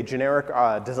is a generic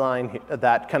design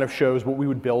that kind of shows what we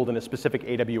would build in a specific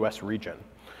AWS region.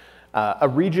 A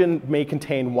region may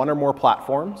contain one or more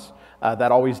platforms.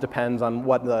 That always depends on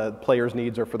what the player's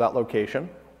needs are for that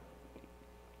location.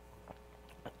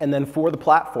 And then for the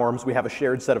platforms, we have a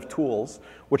shared set of tools,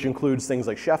 which includes things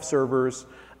like Chef servers,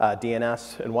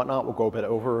 DNS, and whatnot. We'll go a bit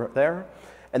over there.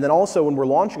 And then also, when we're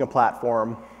launching a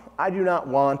platform, I do not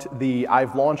want the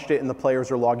I've launched it and the players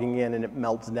are logging in and it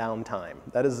melts down time.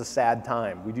 That is a sad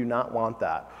time. We do not want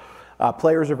that.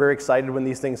 Players are very excited when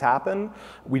these things happen.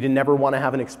 We never want to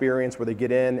have an experience where they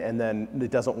get in and then it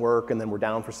doesn't work and then we're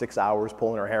down for 6 hours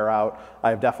pulling our hair out.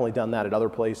 I have definitely done that at other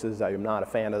places. I am not a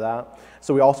fan of that.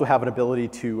 So we also have an ability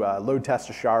to load test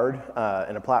a shard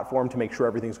in a platform to make sure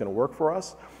everything's going to work for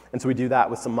us. And so we do that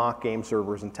with some mock game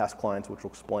servers and test clients, which we'll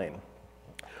explain.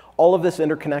 All of this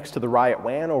interconnects to the Riot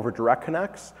WAN over direct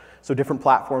connects, so different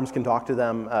platforms can talk to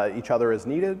them each other as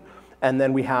needed. And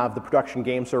then we have the production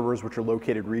game servers, which are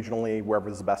located regionally wherever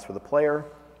is best for the player.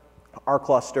 Our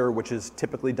cluster, which is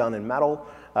typically done in metal,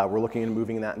 we're looking at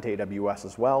moving that into AWS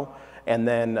as well. And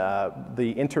then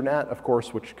the internet, of course,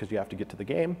 because you have to get to the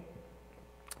game.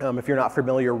 If you're not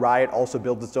familiar, Riot also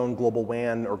builds its own global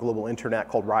WAN or global internet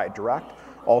called Riot Direct,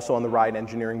 also on the Riot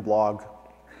engineering blog,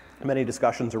 many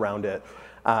discussions around it.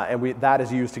 And that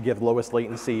is used to give lowest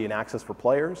latency and access for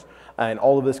players. And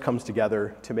all of this comes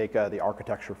together to make the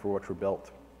architecture for which we're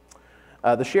built.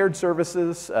 The shared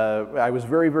services, I was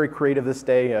very, very creative this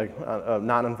day,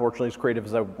 not unfortunately as creative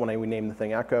as when we named the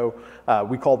thing Echo.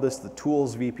 We called this the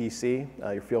Tools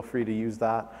VPC. You feel free to use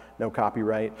that, no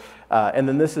copyright. And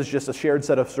then this is just a shared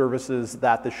set of services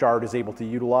that the shard is able to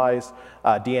utilize.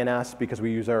 DNS, because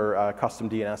we use our custom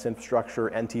DNS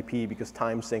infrastructure. NTP, because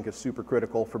time sync is super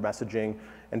critical for messaging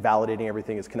and validating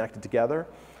everything is connected together.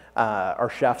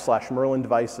 Our Chef/Merlin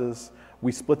devices.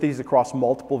 We split these across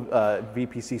multiple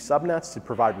VPC subnets to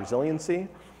provide resiliency,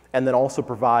 and then also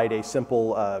provide a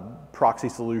simple proxy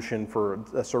solution for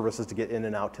services to get in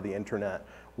and out to the internet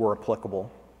where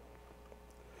applicable.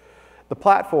 The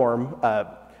platform,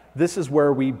 this is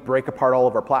where we break apart all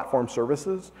of our platform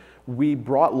services. We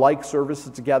brought like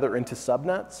services together into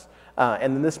subnets,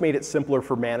 and then this made it simpler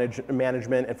for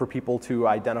management and for people to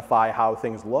identify how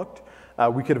things looked.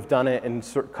 We could have done it and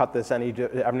cut this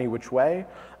any which way,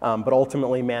 but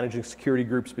ultimately managing security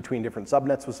groups between different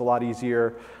subnets was a lot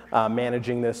easier.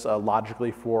 Managing this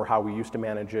logically for how we used to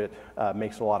manage it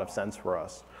makes a lot of sense for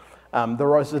us. There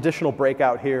was additional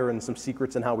breakout here and some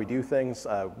secrets in how we do things.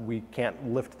 We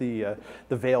can't lift the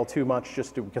veil too much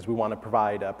because we want to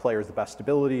provide players the best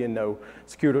stability and no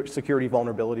security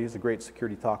vulnerabilities. A great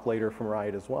security talk later from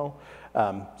Riot as well.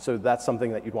 So that's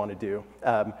something that you'd want to do.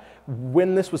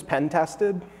 When this was pen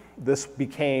tested, this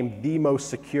became the most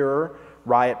secure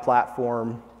Riot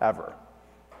platform ever.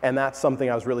 And that's something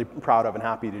I was really proud of and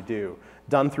happy to do.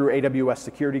 Done through AWS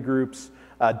security groups,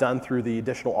 done through the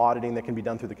additional auditing that can be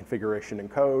done through the configuration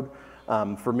and code.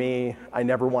 For me, I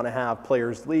never want to have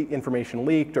players' information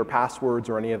leaked or passwords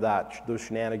or any of those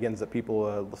shenanigans that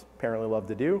people apparently love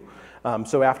to do.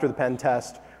 So after the pen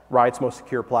test, Riot's most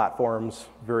secure platforms,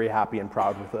 very happy and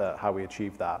proud with how we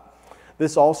achieved that.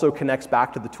 This also connects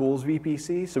back to the Tools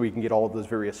VPC, so we can get all of those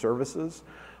various services.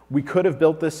 We could have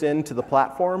built this into the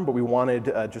platform, but we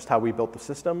wanted, just how we built the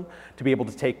system, to be able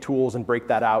to take tools and break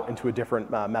that out into a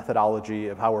different methodology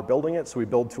of how we're building it. So we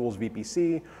build Tools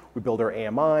VPC, we build our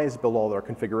AMIs, build all our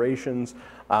configurations.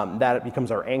 That becomes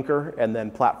our anchor, and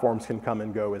then platforms can come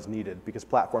and go as needed, because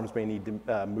platforms may need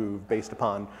to move based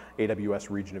upon AWS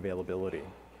region availability.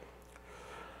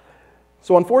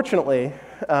 So unfortunately,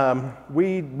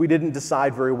 we didn't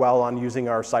decide very well on using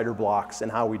our CIDR blocks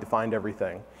and how we defined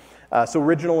everything. So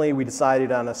originally, we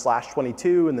decided on a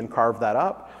 /22 and then carved that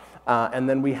up. And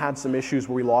then we had some issues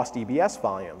where we lost EBS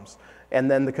volumes. And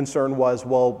then the concern was,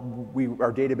 well,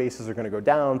 our databases are going to go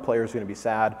down, players are going to be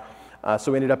sad.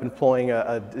 So we ended up employing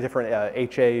a different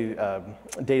HA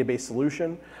database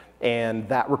solution. And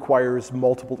that requires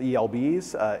multiple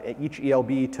ELBs. Each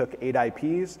ELB took 8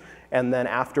 IPs. And then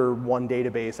after one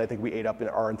database, I think we ate up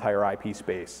our entire IP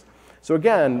space. So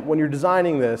again, when you're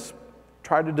designing this,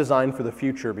 try to design for the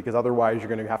future, because otherwise you're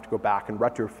going to have to go back and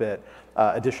retrofit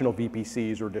additional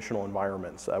VPCs or additional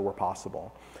environments where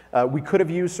possible. We could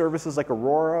have used services like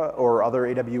Aurora or other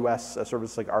AWS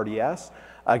services like RDS.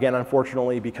 Again,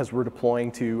 unfortunately, because we're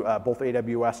deploying to both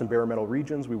AWS and bare metal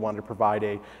regions, we wanted to provide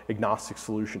an agnostic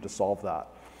solution to solve that.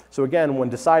 So again, when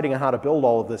deciding on how to build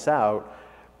all of this out,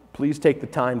 please take the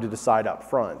time to decide up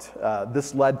front.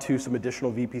 This led to some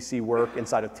additional VPC work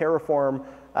inside of Terraform,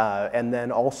 and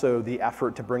then also the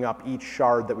effort to bring up each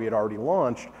shard that we had already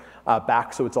launched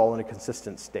back so it's all in a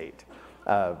consistent state.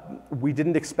 We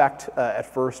didn't expect at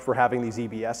first for having these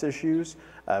EBS issues.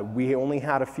 We only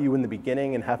had a few in the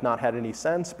beginning and have not had any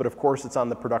since, but of course it's on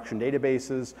the production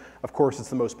databases. Of course it's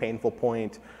the most painful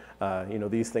point. You know,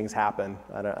 these things happen.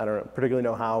 I don't particularly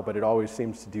know how, but it always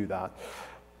seems to do that.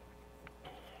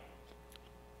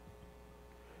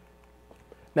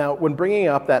 Now, when bringing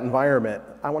up that environment,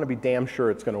 I want to be damn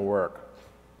sure it's going to work.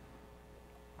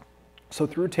 So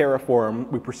through Terraform,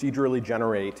 we procedurally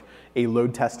generate a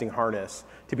load testing harness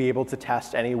to be able to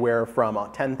test anywhere from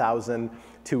 10,000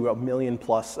 to a million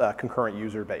plus concurrent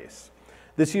user base.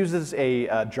 This uses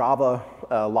a Java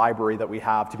library that we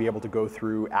have to be able to go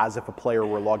through as if a player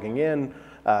were logging in,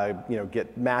 you know,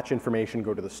 get match information,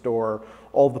 go to the store,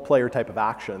 all of the player type of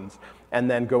actions,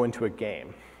 and then go into a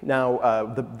game.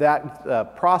 Now,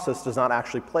 that process does not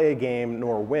actually play a game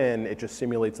nor win, it just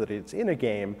simulates that it's in a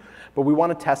game, but we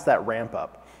want to test that ramp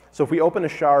up. So if we open a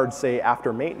shard, say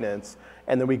after maintenance,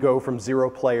 and then we go from 0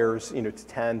 players to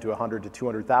 10 to 100 to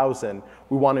 200,000,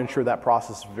 we want to ensure that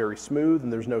process is very smooth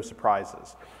and there's no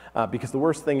surprises. Because the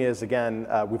worst thing is, again,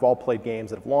 we've all played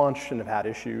games that have launched and have had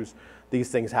issues. These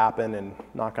things happen, and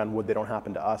knock on wood, they don't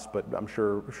happen to us, but I'm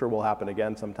sure will happen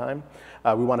again sometime.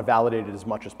 We want to validate it as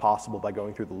much as possible by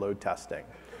going through the load testing.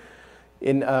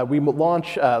 We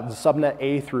launch the subnet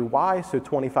A through Y, so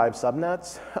 25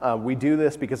 subnets. We do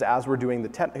this because as we're doing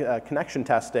the connection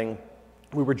testing,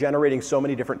 we were generating so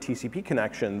many different TCP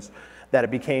connections that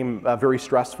it became very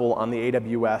stressful on the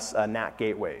AWS NAT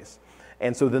gateways.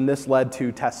 And so then this led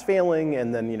to tests failing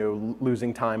and then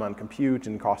losing time on compute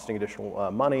and costing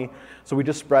additional money. So we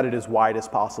just spread it as wide as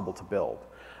possible to build.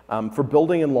 For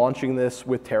building and launching this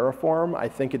with Terraform, I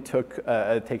think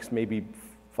it takes maybe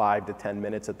 5 to 10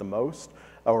 minutes at the most,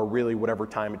 or really whatever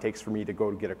time it takes for me to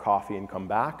go to get a coffee and come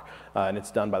back, and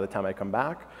it's done by the time I come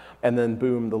back. And then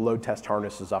boom, the load test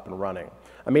harness is up and running.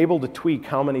 I'm able to tweak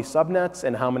how many subnets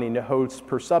and how many hosts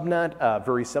per subnet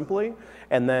very simply,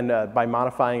 and then by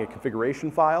modifying a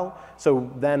configuration file. So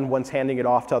then once handing it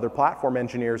off to other platform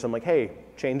engineers, I'm like, hey,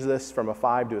 change this from a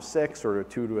 5 to a 6 or a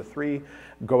 2 to a 3,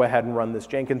 go ahead and run this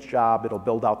Jenkins job, it'll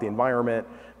build out the environment,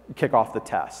 kick off the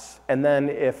tests. And then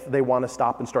if they want to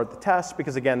stop and start the tests,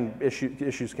 because again,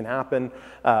 issues can happen,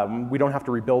 we don't have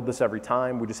to rebuild this every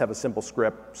time. We just have a simple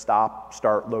script, stop,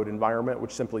 start, load environment,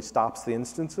 which simply stops the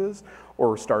instances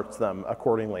or starts them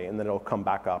accordingly, and then it'll come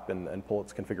back up and pull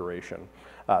its configuration.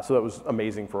 So that was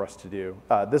amazing for us to do.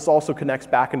 This also connects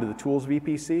back into the tools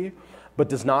VPC, but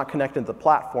does not connect into the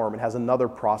platform. It has another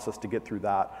process to get through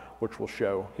that, which we'll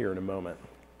show here in a moment.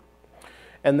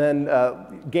 And then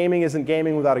gaming isn't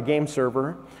gaming without a game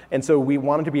server. And so we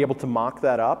wanted to be able to mock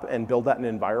that up and build that in an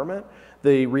environment.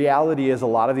 The reality is a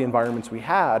lot of the environments we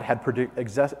had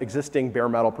existing bare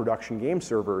metal production game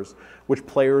servers, which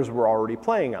players were already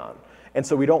playing on. And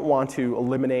so we don't want to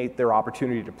eliminate their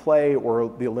opportunity to play or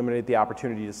eliminate the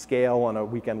opportunity to scale on a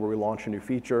weekend where we launch a new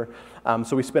feature.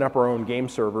 So we spin up our own game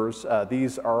servers.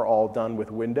 These are all done with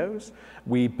Windows.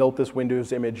 We built this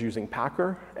Windows image using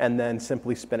Packer and then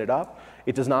simply spin it up.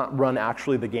 It does not run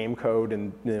actually the game code,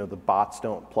 and the bots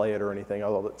don't play it or anything,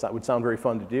 although it would sound very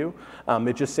fun to do.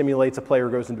 It just simulates a player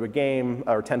goes into a game,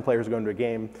 or 10 players go into a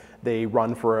game. They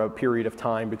run for a period of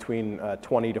time between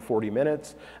 20 to 40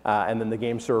 minutes, and then the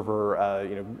game server,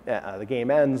 the game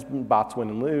ends, bots win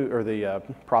and lose, or the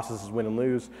processes win and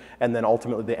lose, and then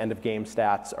ultimately the end of game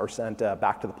stats are sent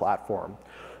back to the platform.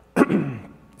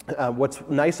 What's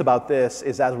nice about this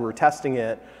is as we were testing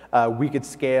it, we could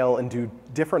scale and do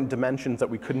different dimensions that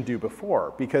we couldn't do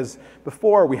before. Because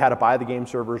before we had to buy the game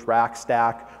servers, rack,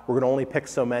 stack. We're going to only pick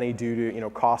so many due to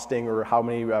costing or how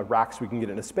many racks we can get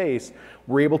into space.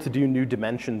 We're able to do new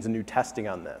dimensions and new testing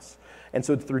on this. And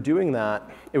so through doing that,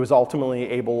 it was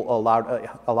ultimately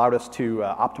allowed us to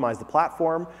optimize the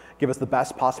platform, give us the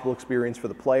best possible experience for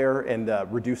the player, and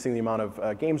reducing the amount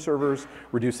of game servers,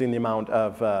 reducing the amount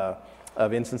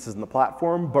of instances in the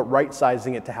platform, but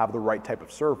right-sizing it to have the right type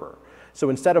of server. So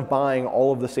instead of buying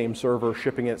all of the same server,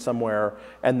 shipping it somewhere,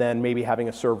 and then maybe having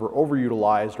a server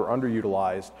overutilized or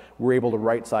underutilized, we're able to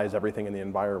right-size everything in the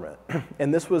environment.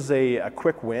 And this was a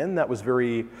quick win that was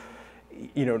very,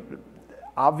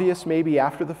 obvious maybe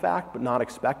after the fact, but not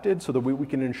expected, so that we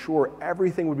can ensure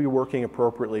everything would be working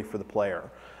appropriately for the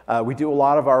player. We do a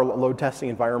lot of our load testing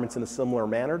environments in a similar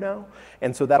manner now,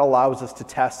 and so that allows us to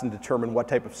test and determine what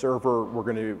type of server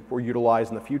we'll utilize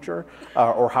in the future,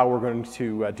 or how we're going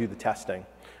to do the testing.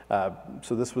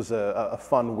 So this was a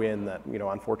fun win that,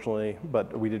 unfortunately,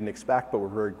 but we didn't expect, but we're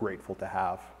very grateful to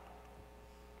have.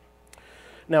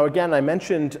 Now again, I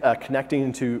mentioned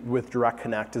connecting with Direct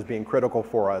Connect as being critical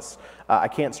for us. I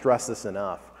can't stress this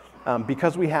enough.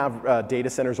 Because we have data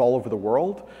centers all over the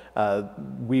world,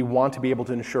 we want to be able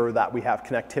to ensure that we have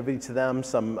connectivity to them,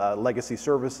 some legacy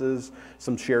services,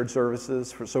 some shared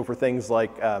services. So for things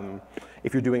like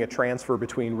if you're doing a transfer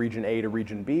between region A to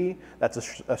region B, that's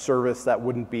a service that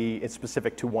wouldn't be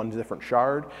specific to one different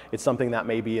shard. It's something that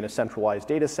may be in a centralized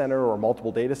data center or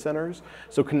multiple data centers.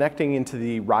 So connecting into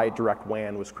the Riot Direct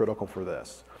WAN was critical for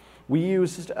this. We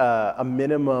used a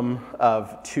minimum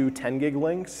of 2 10 gig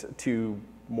links to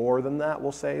more than that,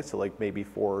 we'll say, so like maybe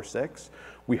 4 or 6.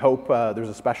 We hope there's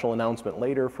a special announcement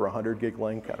later for a 100 gig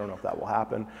link. I don't know if that will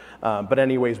happen. But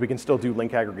anyways, we can still do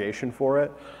link aggregation for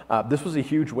it. This was a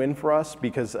huge win for us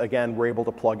because, again, we're able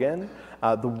to plug in.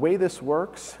 The way this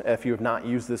works, if you have not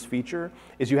used this feature,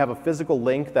 is you have a physical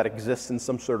link that exists in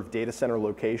some sort of data center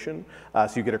location.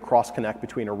 So you get a cross-connect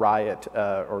between a Riot,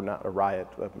 or not a Riot,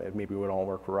 maybe it would all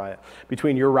work for Riot,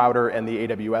 between your router and the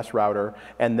AWS router,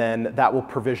 and then that will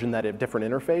provision that different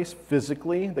interface,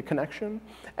 physically, the connection.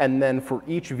 And then for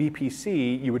each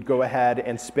VPC, you would go ahead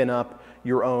and spin up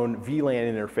your own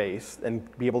VLAN interface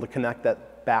and be able to connect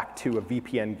that back to a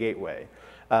VPN gateway.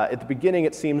 At the beginning,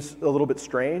 it seems a little bit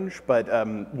strange, but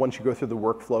once you go through the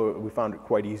workflow, we found it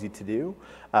quite easy to do.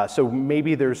 So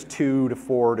maybe there's 2 to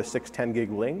 4 to 6 10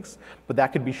 gig links, but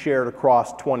that could be shared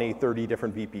across 20, 30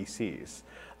 different VPCs.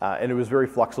 And it was very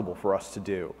flexible for us to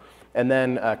do. And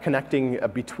then connecting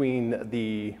between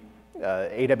the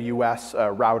AWS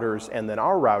routers and then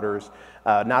our routers,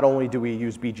 not only do we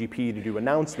use BGP to do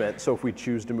announcement, so if we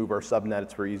choose to move our subnet,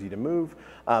 it's very easy to move,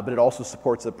 but it also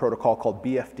supports a protocol called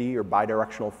BFD, or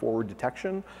bidirectional forward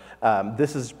detection.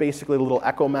 This is basically a little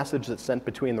echo message that's sent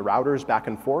between the routers back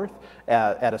and forth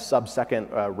at a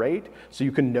sub-second rate, so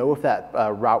you can know if that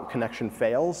route connection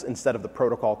fails instead of the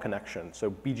protocol connection. So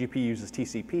BGP uses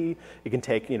TCP. It can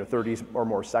take 30 or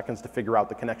more seconds to figure out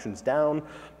the connection's down.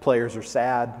 Players are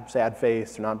sad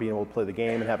face, they're not being able to play the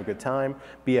game and have a good time.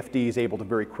 BFD is able to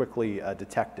very quickly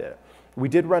detect it. We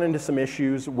did run into some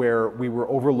issues where we were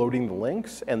overloading the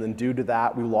links, and then due to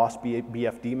that, we lost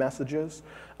BFD messages.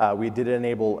 We did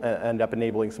end up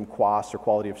enabling some QoS, or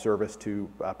quality of service, to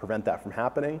prevent that from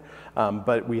happening.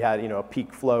 But we had a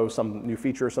peak flow, some new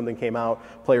feature or something came out,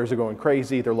 players are going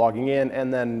crazy, they're logging in,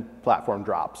 and then platform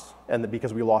drops. And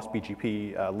because we lost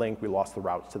BGP link, we lost the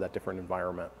routes to that different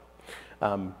environment.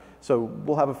 So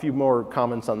we'll have a few more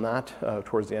comments on that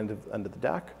towards the end of the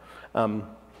deck.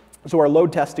 So our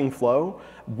load testing flow,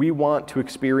 we want to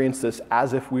experience this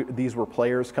as if these were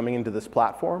players coming into this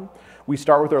platform. We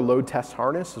start with our load test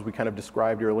harness, as we kind of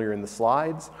described earlier in the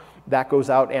slides. That goes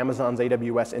out Amazon's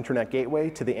AWS Internet Gateway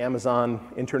to the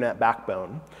Amazon Internet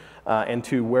Backbone and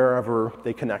to wherever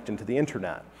they connect into the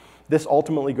internet. This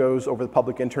ultimately goes over the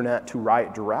public internet to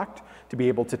Riot Direct to be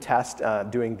able to test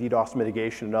doing DDoS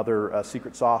mitigation and other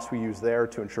secret sauce we use there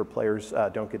to ensure players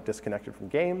don't get disconnected from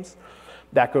games.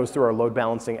 That goes through our load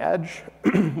balancing edge,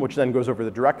 which then goes over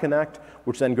the direct connect,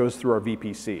 which then goes through our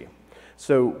VPC.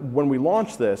 So when we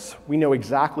launch this, we know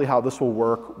exactly how this will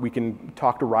work. We can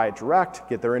talk to Riot Direct,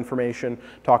 get their information,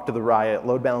 talk to the Riot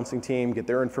load balancing team, get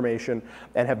their information,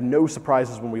 and have no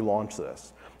surprises when we launch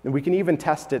this. And we can even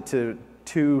test it to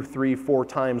 2, 3, 4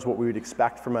 times what we would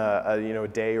expect from a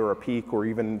day or a peak, or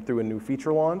even through a new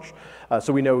feature launch.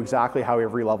 So we know exactly how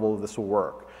every level of this will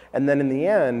work. And then in the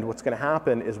end, what's going to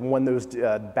happen is when those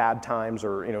bad times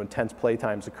or intense play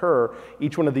times occur,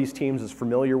 each one of these teams is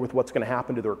familiar with what's going to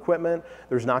happen to their equipment.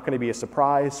 There's not going to be a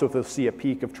surprise. So if they see a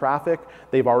peak of traffic,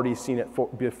 they've already seen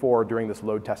it before during this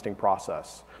load testing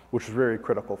process, which is very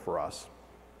critical for us.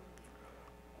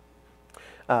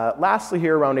 Lastly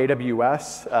here around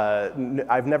AWS,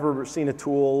 I've never seen a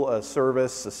tool, a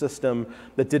service, a system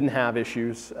that didn't have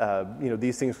issues.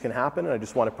 These things can happen, and I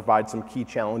just want to provide some key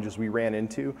challenges we ran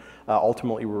into,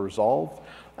 ultimately were resolved.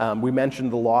 We mentioned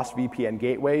the lost VPN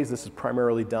gateways. This is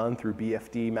primarily done through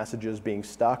BFD messages being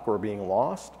stuck or being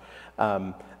lost.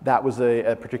 That was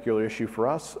a particular issue for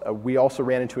us. We also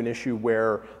ran into an issue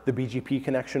where the BGP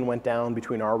connection went down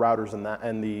between our routers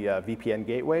and the VPN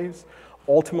gateways.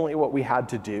 Ultimately, what we had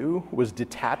to do was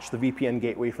detach the VPN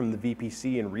gateway from the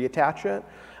VPC and reattach it,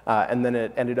 and then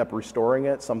it ended up restoring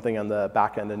it, something on the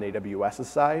back end and AWS's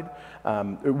side.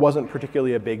 It wasn't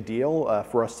particularly a big deal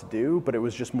for us to do, but it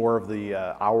was just more of the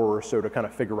hour or so to kind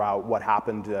of figure out what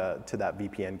happened to that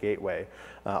VPN gateway.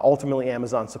 Ultimately,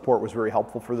 Amazon support was very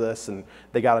helpful for this, and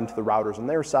they got into the routers on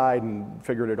their side and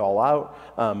figured it all out.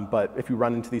 But if you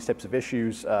run into these types of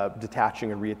issues,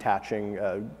 detaching and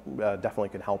reattaching definitely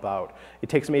can help out. It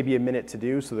takes maybe a minute to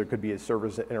do, so there could be a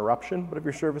service interruption, but if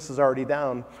your service is already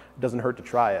down, it doesn't hurt to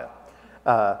try it.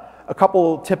 A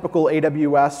couple typical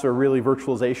AWS or really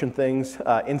virtualization things.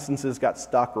 Instances got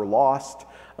stuck or lost.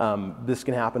 This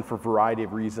can happen for a variety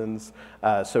of reasons.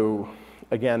 So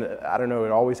again, I don't know,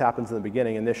 it always happens in the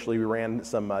beginning. Initially, we ran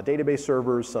some database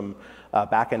servers, some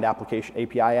back-end application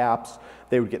API apps.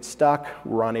 They would get stuck.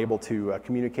 We were unable to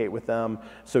communicate with them.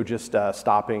 So just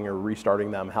stopping or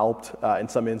restarting them helped. In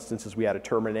some instances, we had to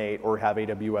terminate or have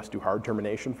AWS do hard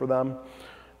termination for them.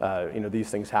 These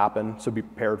things happen, so be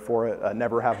prepared for it.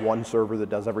 Never have one server that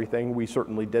does everything. We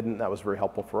certainly didn't. That was very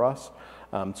helpful for us.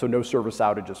 So no service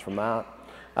outages from that.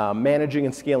 Managing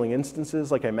and scaling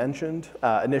instances, like I mentioned.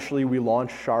 Initially, we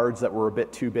launched shards that were a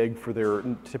bit too big for their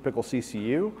typical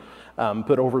CCU,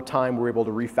 but over time, we were able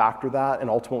to refactor that and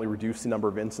ultimately reduce the number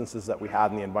of instances that we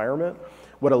had in the environment.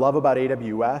 What I love about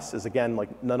AWS is, again,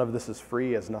 like none of this is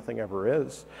free, as nothing ever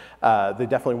is. They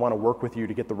definitely want to work with you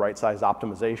to get the right size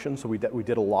optimization, so we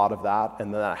did a lot of that,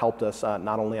 and that helped us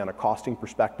not only on a costing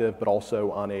perspective, but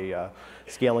also on a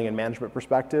scaling and management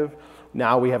perspective.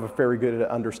 Now we have a very good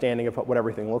understanding of what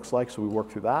everything looks like, so we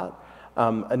work through that.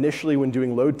 Initially, when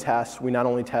doing load tests, we not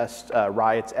only test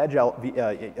Riot's edge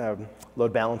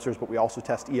load balancers, but we also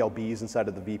test ELBs inside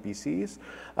of the VPCs.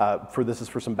 This is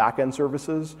for some backend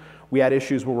services. We had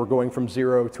issues where we're going from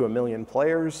 0 to 1 million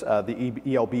players. The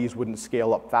ELBs wouldn't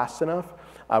scale up fast enough.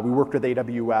 We worked with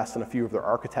AWS and a few of their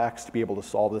architects to be able to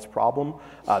solve this problem.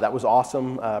 That was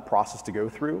awesome process to go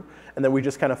through. And then we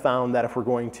just kind of found that if we're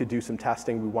going to do some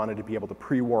testing, we wanted to be able to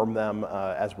pre-warm them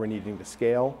as we're needing to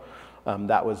scale.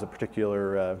 That was a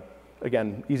particular,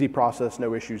 again, easy process,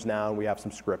 no issues now, and we have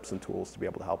some scripts and tools to be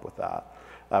able to help with that.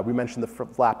 We mentioned the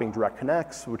flapping direct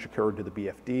connects, which occurred to the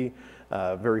BFD.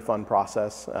 Very fun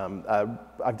process.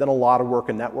 I've done a lot of work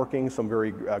in networking, so I'm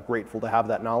very grateful to have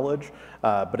that knowledge.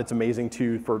 But it's amazing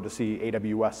too to see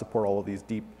AWS support all of these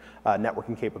deep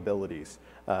networking capabilities.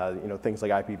 Things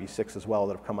like IPv6 as well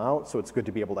that have come out. So it's good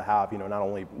to be able to have not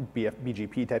only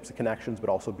BGP types of connections, but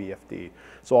also BFD.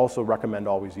 So also recommend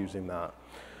always using that.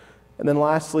 And then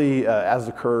lastly, as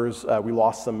occurs, we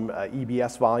lost some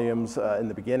EBS volumes in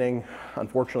the beginning.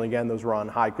 Unfortunately, again, those were on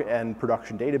high-end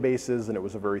production databases, and it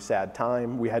was a very sad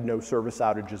time. We had no service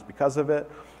outages because of it.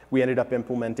 We ended up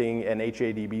implementing an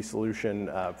HADB solution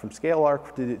from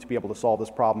ScaleArc to be able to solve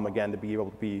this problem, again, to be able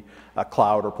to be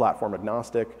cloud or platform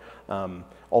agnostic.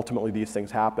 Ultimately, these things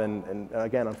happen, and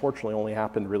again, unfortunately, only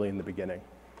happened really in the beginning.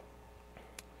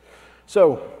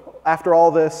 So after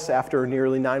all this, after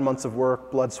nearly 9 months of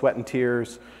work, blood, sweat, and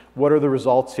tears, what are the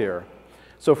results here?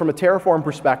 So from a Terraform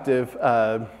perspective,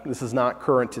 this is not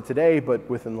current to today, but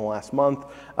within the last month,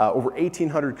 over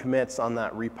 1,800 commits on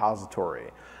that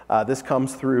repository. This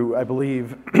comes through, I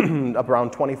believe,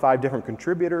 around 25 different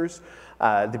contributors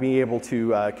to be able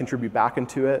to contribute back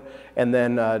into it, and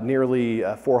then nearly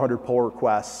 400 pull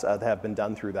requests that have been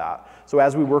done through that. So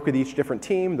as we work with each different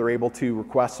team, they're able to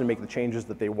request and make the changes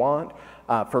that they want.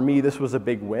 For me, this was a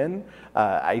big win.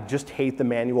 I just hate the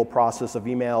manual process of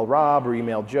email Rob or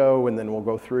email Joe, and then we'll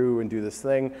go through and do this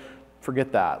thing.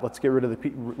 Forget that. Let's get rid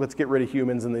of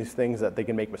humans and these things that they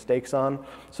can make mistakes on.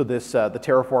 So this, the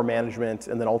Terraform management,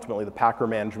 and then ultimately the Packer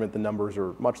management, the numbers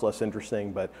are much less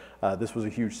interesting, but this was a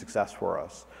huge success for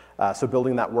us. So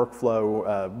building that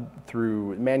workflow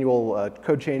through manual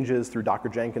code changes, through Docker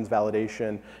Jenkins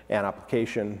validation and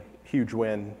application, huge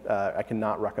win. I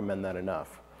cannot recommend that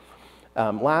enough.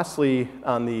 Lastly,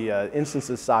 on the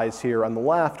instances size here on the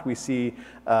left, we see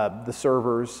the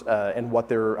servers and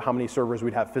how many servers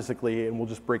we'd have physically, and we'll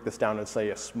just break this down and say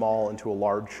a small into a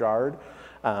large shard.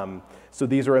 So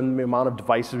these are in the amount of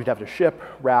devices we'd have to ship,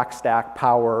 rack, stack,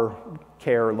 power,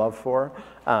 care, love for.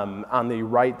 On the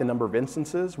right, the number of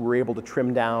instances, we're able to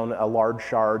trim down a large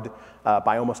shard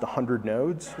by almost 100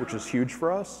 nodes, which is huge for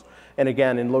us. And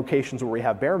again, in locations where we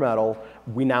have bare metal,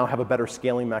 we now have a better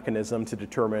scaling mechanism to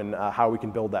determine how we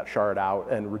can build that shard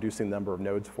out and reducing the number of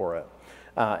nodes for it.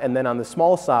 And then on the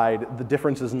small side, the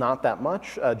difference is not that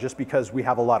much, just because we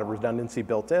have a lot of redundancy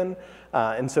built in.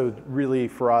 And so really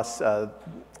for us,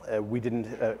 we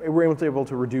were able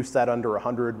to reduce that under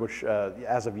 100, which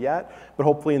as of yet, but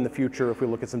hopefully in the future, if we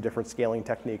look at some different scaling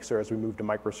techniques or as we move to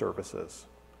microservices.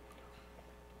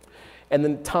 And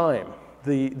then time.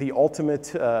 The ultimate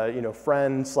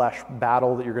friend /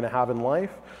 battle that you're going to have in life.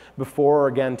 Before,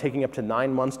 again, taking up to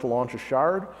 9 months to launch a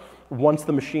shard, once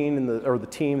the machine or the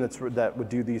team that would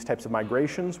do these types of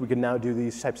migrations, we can now do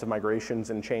these types of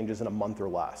migrations and changes in a month or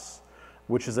less,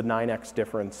 which is a 9x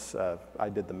difference. I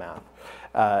did the math.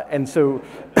 And so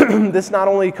this not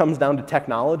only comes down to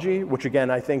technology, which again,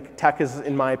 I think tech is,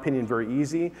 in my opinion, very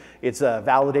easy. It's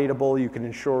validatable, you can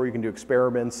ensure, you can do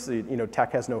experiments,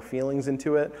 tech has no feelings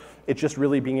into it. It's just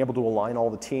really being able to align all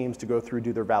the teams to go through,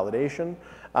 do their validation.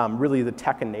 Really the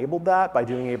tech enabled that by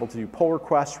being able to do pull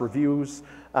requests, reviews,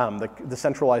 the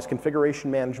centralized configuration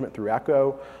management through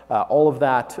Echo. All of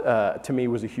that, to me,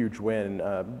 was a huge win.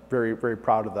 Very, very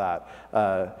proud of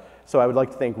that. So I would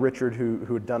like to thank Richard,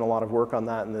 who had done a lot of work on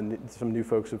that, and then some new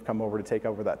folks who've come over to take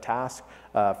over that task.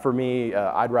 For me,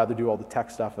 I'd rather do all the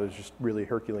tech stuff. It was just really a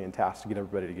Herculean task to get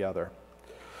everybody together.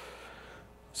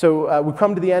 So we've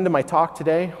come to the end of my talk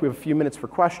today. We have a few minutes for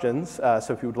questions,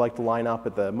 so if you would like to line up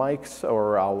at the mics,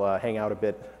 or I'll hang out a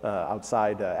bit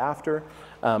outside after.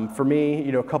 For me,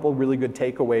 a couple really good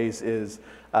takeaways is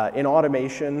in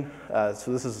automation,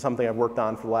 so this is something I've worked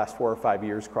on for the last 4 or 5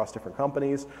 years across different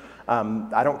companies.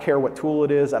 I don't care what tool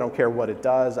it is, I don't care what it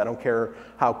does, I don't care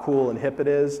how cool and hip it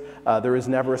is. There is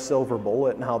never a silver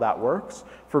bullet in how that works.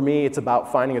 For me, it's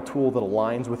about finding a tool that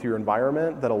aligns with your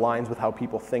environment, that aligns with how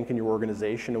people think in your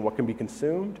organization and what can be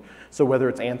consumed. So whether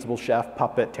it's Ansible, Chef,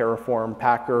 Puppet, Terraform,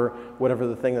 Packer, whatever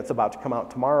the thing that's about to come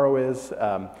out tomorrow is,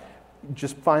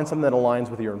 just find something that aligns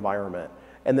with your environment.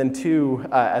 And then two,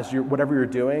 whatever you're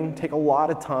doing, take a lot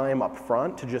of time up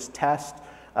front to just test,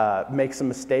 make some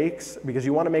mistakes, because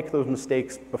you want to make those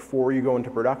mistakes before you go into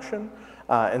production.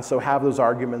 And so have those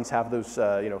arguments, have those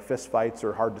fist fights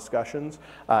or hard discussions,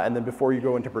 and then before you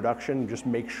go into production, just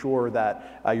make sure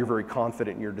that you're very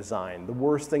confident in your design. The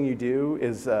worst thing you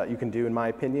can do, in my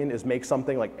opinion, is make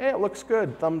something like, hey, it looks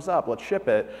good, thumbs up, let's ship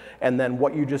it, and then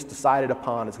what you just decided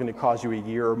upon is going to cause you a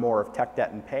year or more of tech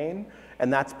debt and pain.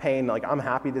 And that's pain like I'm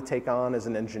happy to take on as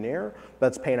an engineer, but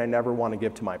that's pain I never want to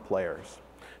give to my players.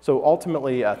 So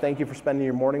ultimately, thank you for spending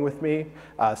your morning with me.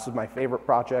 This is my favorite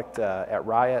project at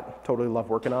Riot. Totally love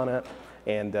working on it.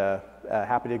 And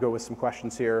happy to go with some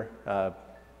questions here.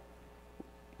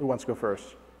 Who wants to go first?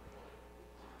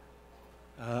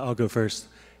 I'll go first.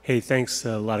 Hey, thanks.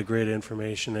 A lot of great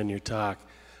information in your talk.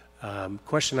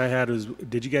 Question I had was,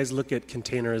 did you guys look at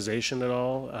containerization at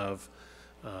all of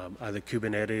either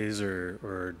Kubernetes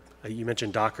or you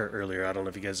mentioned Docker earlier. I don't know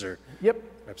if you guys are. Yep.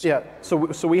 Yeah.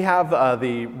 So we have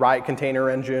the Riot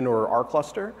Container Engine or R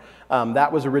cluster.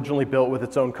 That was originally built with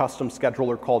its own custom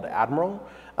scheduler called Admiral.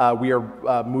 We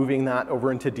are moving that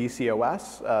over into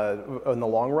DCOS in the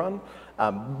long run.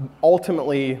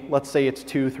 Ultimately, let's say it's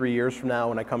 2-3 years from now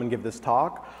when I come and give this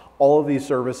talk, all of these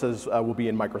services will be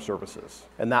in microservices.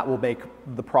 And that will make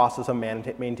the process of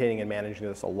maintaining and managing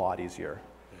this a lot easier.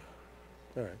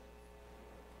 All right.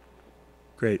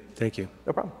 Great, thank you.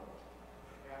 No problem.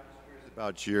 I'm just curious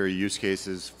about your use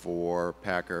cases for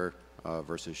Packer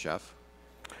versus Chef.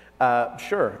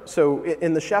 Sure. So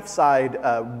in the Chef side,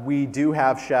 we do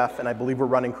have Chef, and I believe we're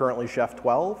running currently Chef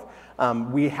 12.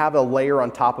 We have a layer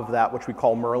on top of that, which we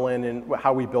call Merlin, and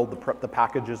how we build the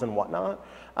packages and whatnot.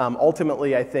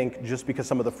 Ultimately, I think just because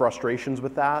some of the frustrations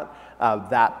with that,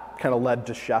 that kind of led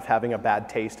to Chef having a bad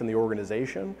taste in the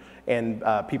organization. And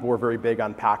people were very big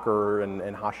on Packer and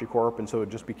HashiCorp, and so it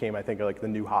just became, I think, like the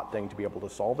new hot thing to be able to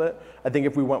solve it. I think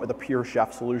if we went with a pure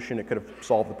Chef solution, it could have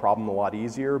solved the problem a lot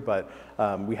easier, but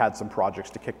we had some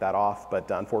projects to kick that off, but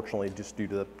unfortunately, just due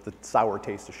to the sour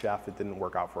taste of Chef, it didn't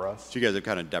work out for us. So you guys have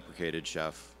kind of deprecated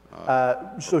Chef.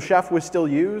 So Chef was still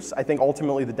used. I think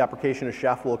ultimately the deprecation of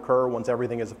Chef will occur once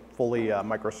everything is fully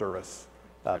microservice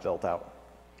built out.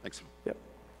 Thanks. Yep.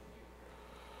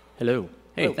 Hello.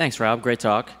 Hey, Hello. Thanks, Rob. Great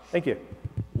talk. Thank you.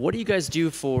 What do you guys do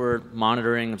for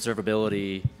monitoring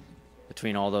observability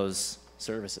between all those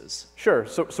services? Sure.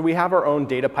 So we have our own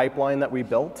data pipeline that we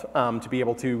built to be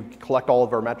able to collect all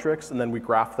of our metrics, and then we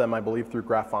graph them, I believe, through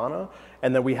Grafana.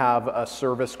 And then we have a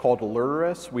service called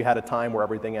Alertus. We had a time where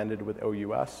everything ended with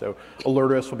OUS. So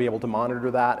Alertus will be able to monitor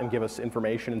that and give us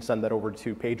information and send that over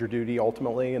to PagerDuty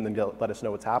ultimately, and then let us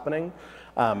know what's happening.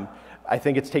 I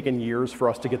think it's taken years for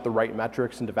us to get the right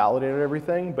metrics and to validate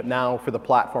everything, but now for the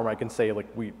platform, I can say like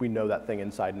we know that thing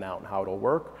inside and out and how it'll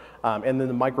work. And then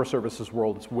the microservices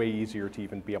world, it's way easier to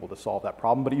even be able to solve that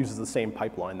problem, but it uses the same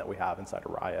pipeline that we have inside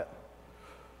of Riot.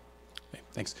 Okay,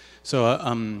 thanks. So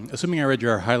assuming I read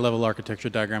your high-level architecture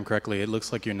diagram correctly, it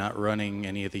looks like you're not running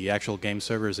any of the actual game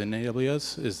servers in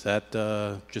AWS. Is that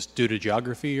just due to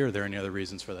geography, or are there any other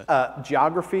reasons for that?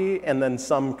 Geography, and then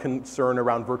some concern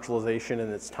around virtualization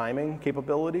and its timing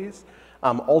capabilities.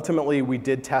 Ultimately, we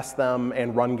did test them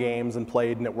and run games and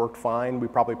played, and it worked fine. We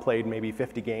probably played maybe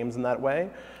 50 games in that way.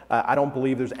 I don't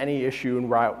believe there's any issue in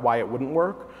why it wouldn't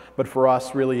work, but for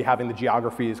us, really having the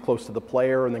geography as close to the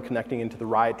player and then connecting into the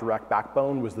Riot Direct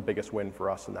backbone was the biggest win for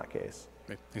us in that case.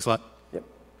 Great. Thanks a lot. Yep.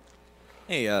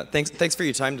 Hey, thanks for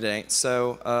your time today.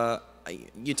 So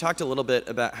you talked a little bit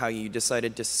about how you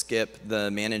decided to skip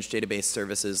the managed database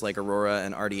services like Aurora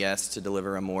and RDS to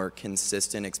deliver a more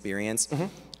consistent experience. Mm-hmm.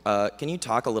 Can you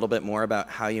talk a little bit more about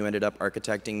how you ended up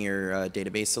architecting your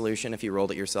database solution if you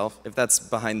rolled it yourself? If that's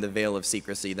behind the veil of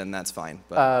secrecy, then that's fine.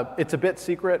 But. It's a bit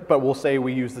secret, but we'll say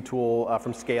we use the tool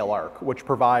from ScaleArc, which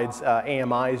provides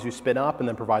AMIs you spin up and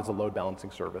then provides the load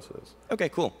balancing services. Okay,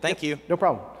 cool. Thank you. No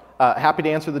problem. Happy to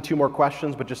answer the 2 more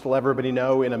questions, but just to let everybody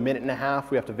know, in a minute and a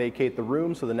half, we have to vacate the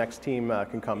room so the next team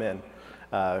can come in.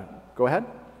 Go ahead.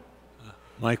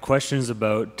 My question is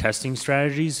about testing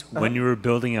strategies. When you were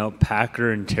building out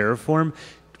Packer and Terraform,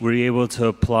 were you able to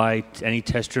apply any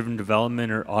test-driven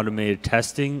development or automated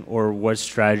testing, or what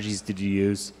strategies did you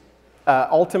use?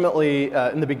 Ultimately,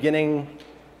 in the beginning,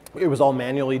 it was all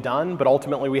manually done, but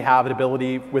ultimately we have an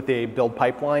ability with a build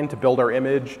pipeline to build our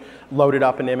image, load it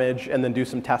up an image, and then do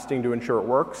some testing to ensure it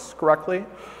works correctly.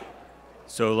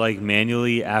 So like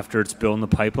manually after it's built in the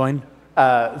pipeline?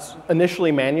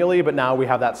 Initially manually, but now we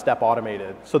have that step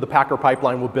automated. So the Packer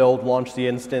pipeline will build, launch the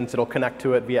instance, it'll connect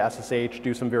to it via SSH,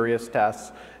 do some various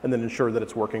tests, and then ensure that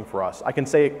it's working for us. I can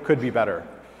say it could be better.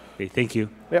 Okay, thank you.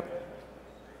 Yep.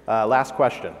 Last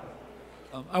question.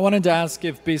 I wanted to ask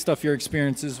if, based off your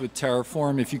experiences with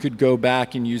Terraform, if you could go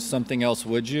back and use something else,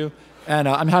 would you? And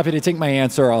I'm happy to take my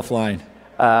answer offline.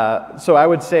 So I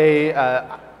would say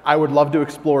I would love to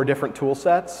explore different tool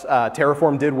sets.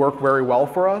 Terraform did work very well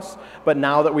for us, but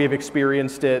now that we have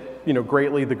experienced it,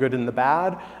 greatly, the good and the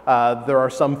bad, there are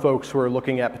some folks who are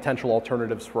looking at potential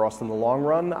alternatives for us in the long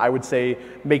run. I would say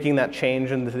making that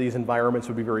change into these environments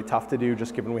would be very tough to do,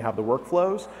 just given we have the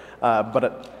workflows.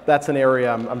 But that's an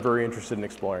area I'm very interested in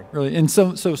exploring. Really, and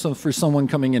so for someone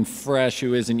coming in fresh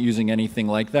who isn't using anything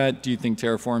like that, do you think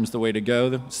Terraform's the way to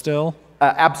go still?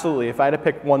 Absolutely. If I had to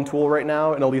pick one tool right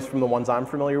now, and at least from the ones I'm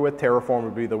familiar with, Terraform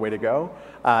would be the way to go.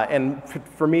 And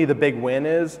for me, the big win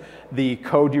is the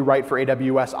code you write for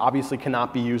AWS obviously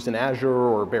cannot be used in Azure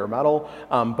or bare metal,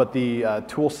 but the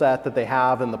tool set that they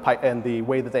have and the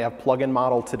way that they have plugin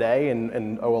model today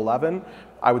in 011,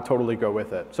 I would totally go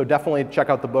with it. So definitely check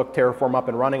out the book, Terraform Up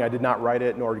and Running. I did not write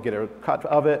it nor get a cut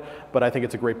of it, but I think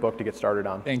it's a great book to get started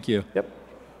on. Thank you. Yep. All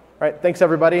right, thanks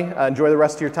everybody. Enjoy the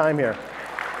rest of your time here.